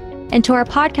Weaver, and to our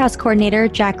podcast coordinator,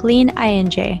 Jacqueline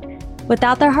INJ.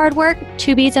 Without their hard work,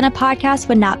 Two Bees in a Podcast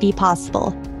would not be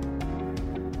possible.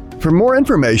 For more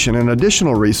information and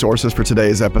additional resources for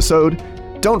today's episode,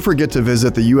 don't forget to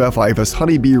visit the UF-IFAS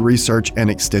Honeybee Research and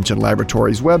Extension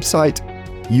Laboratory's website,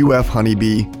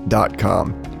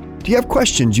 ufhoneybee.com. Do you have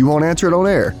questions you want answered on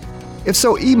air? If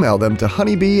so, email them to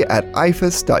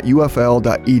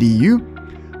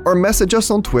honeybee@ifas.ufl.edu or message us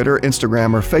on Twitter,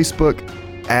 Instagram, or Facebook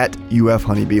at UF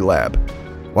Honeybee Lab.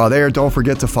 While there, don't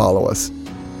forget to follow us.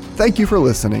 Thank you for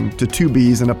listening to Two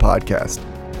Bees in a Podcast.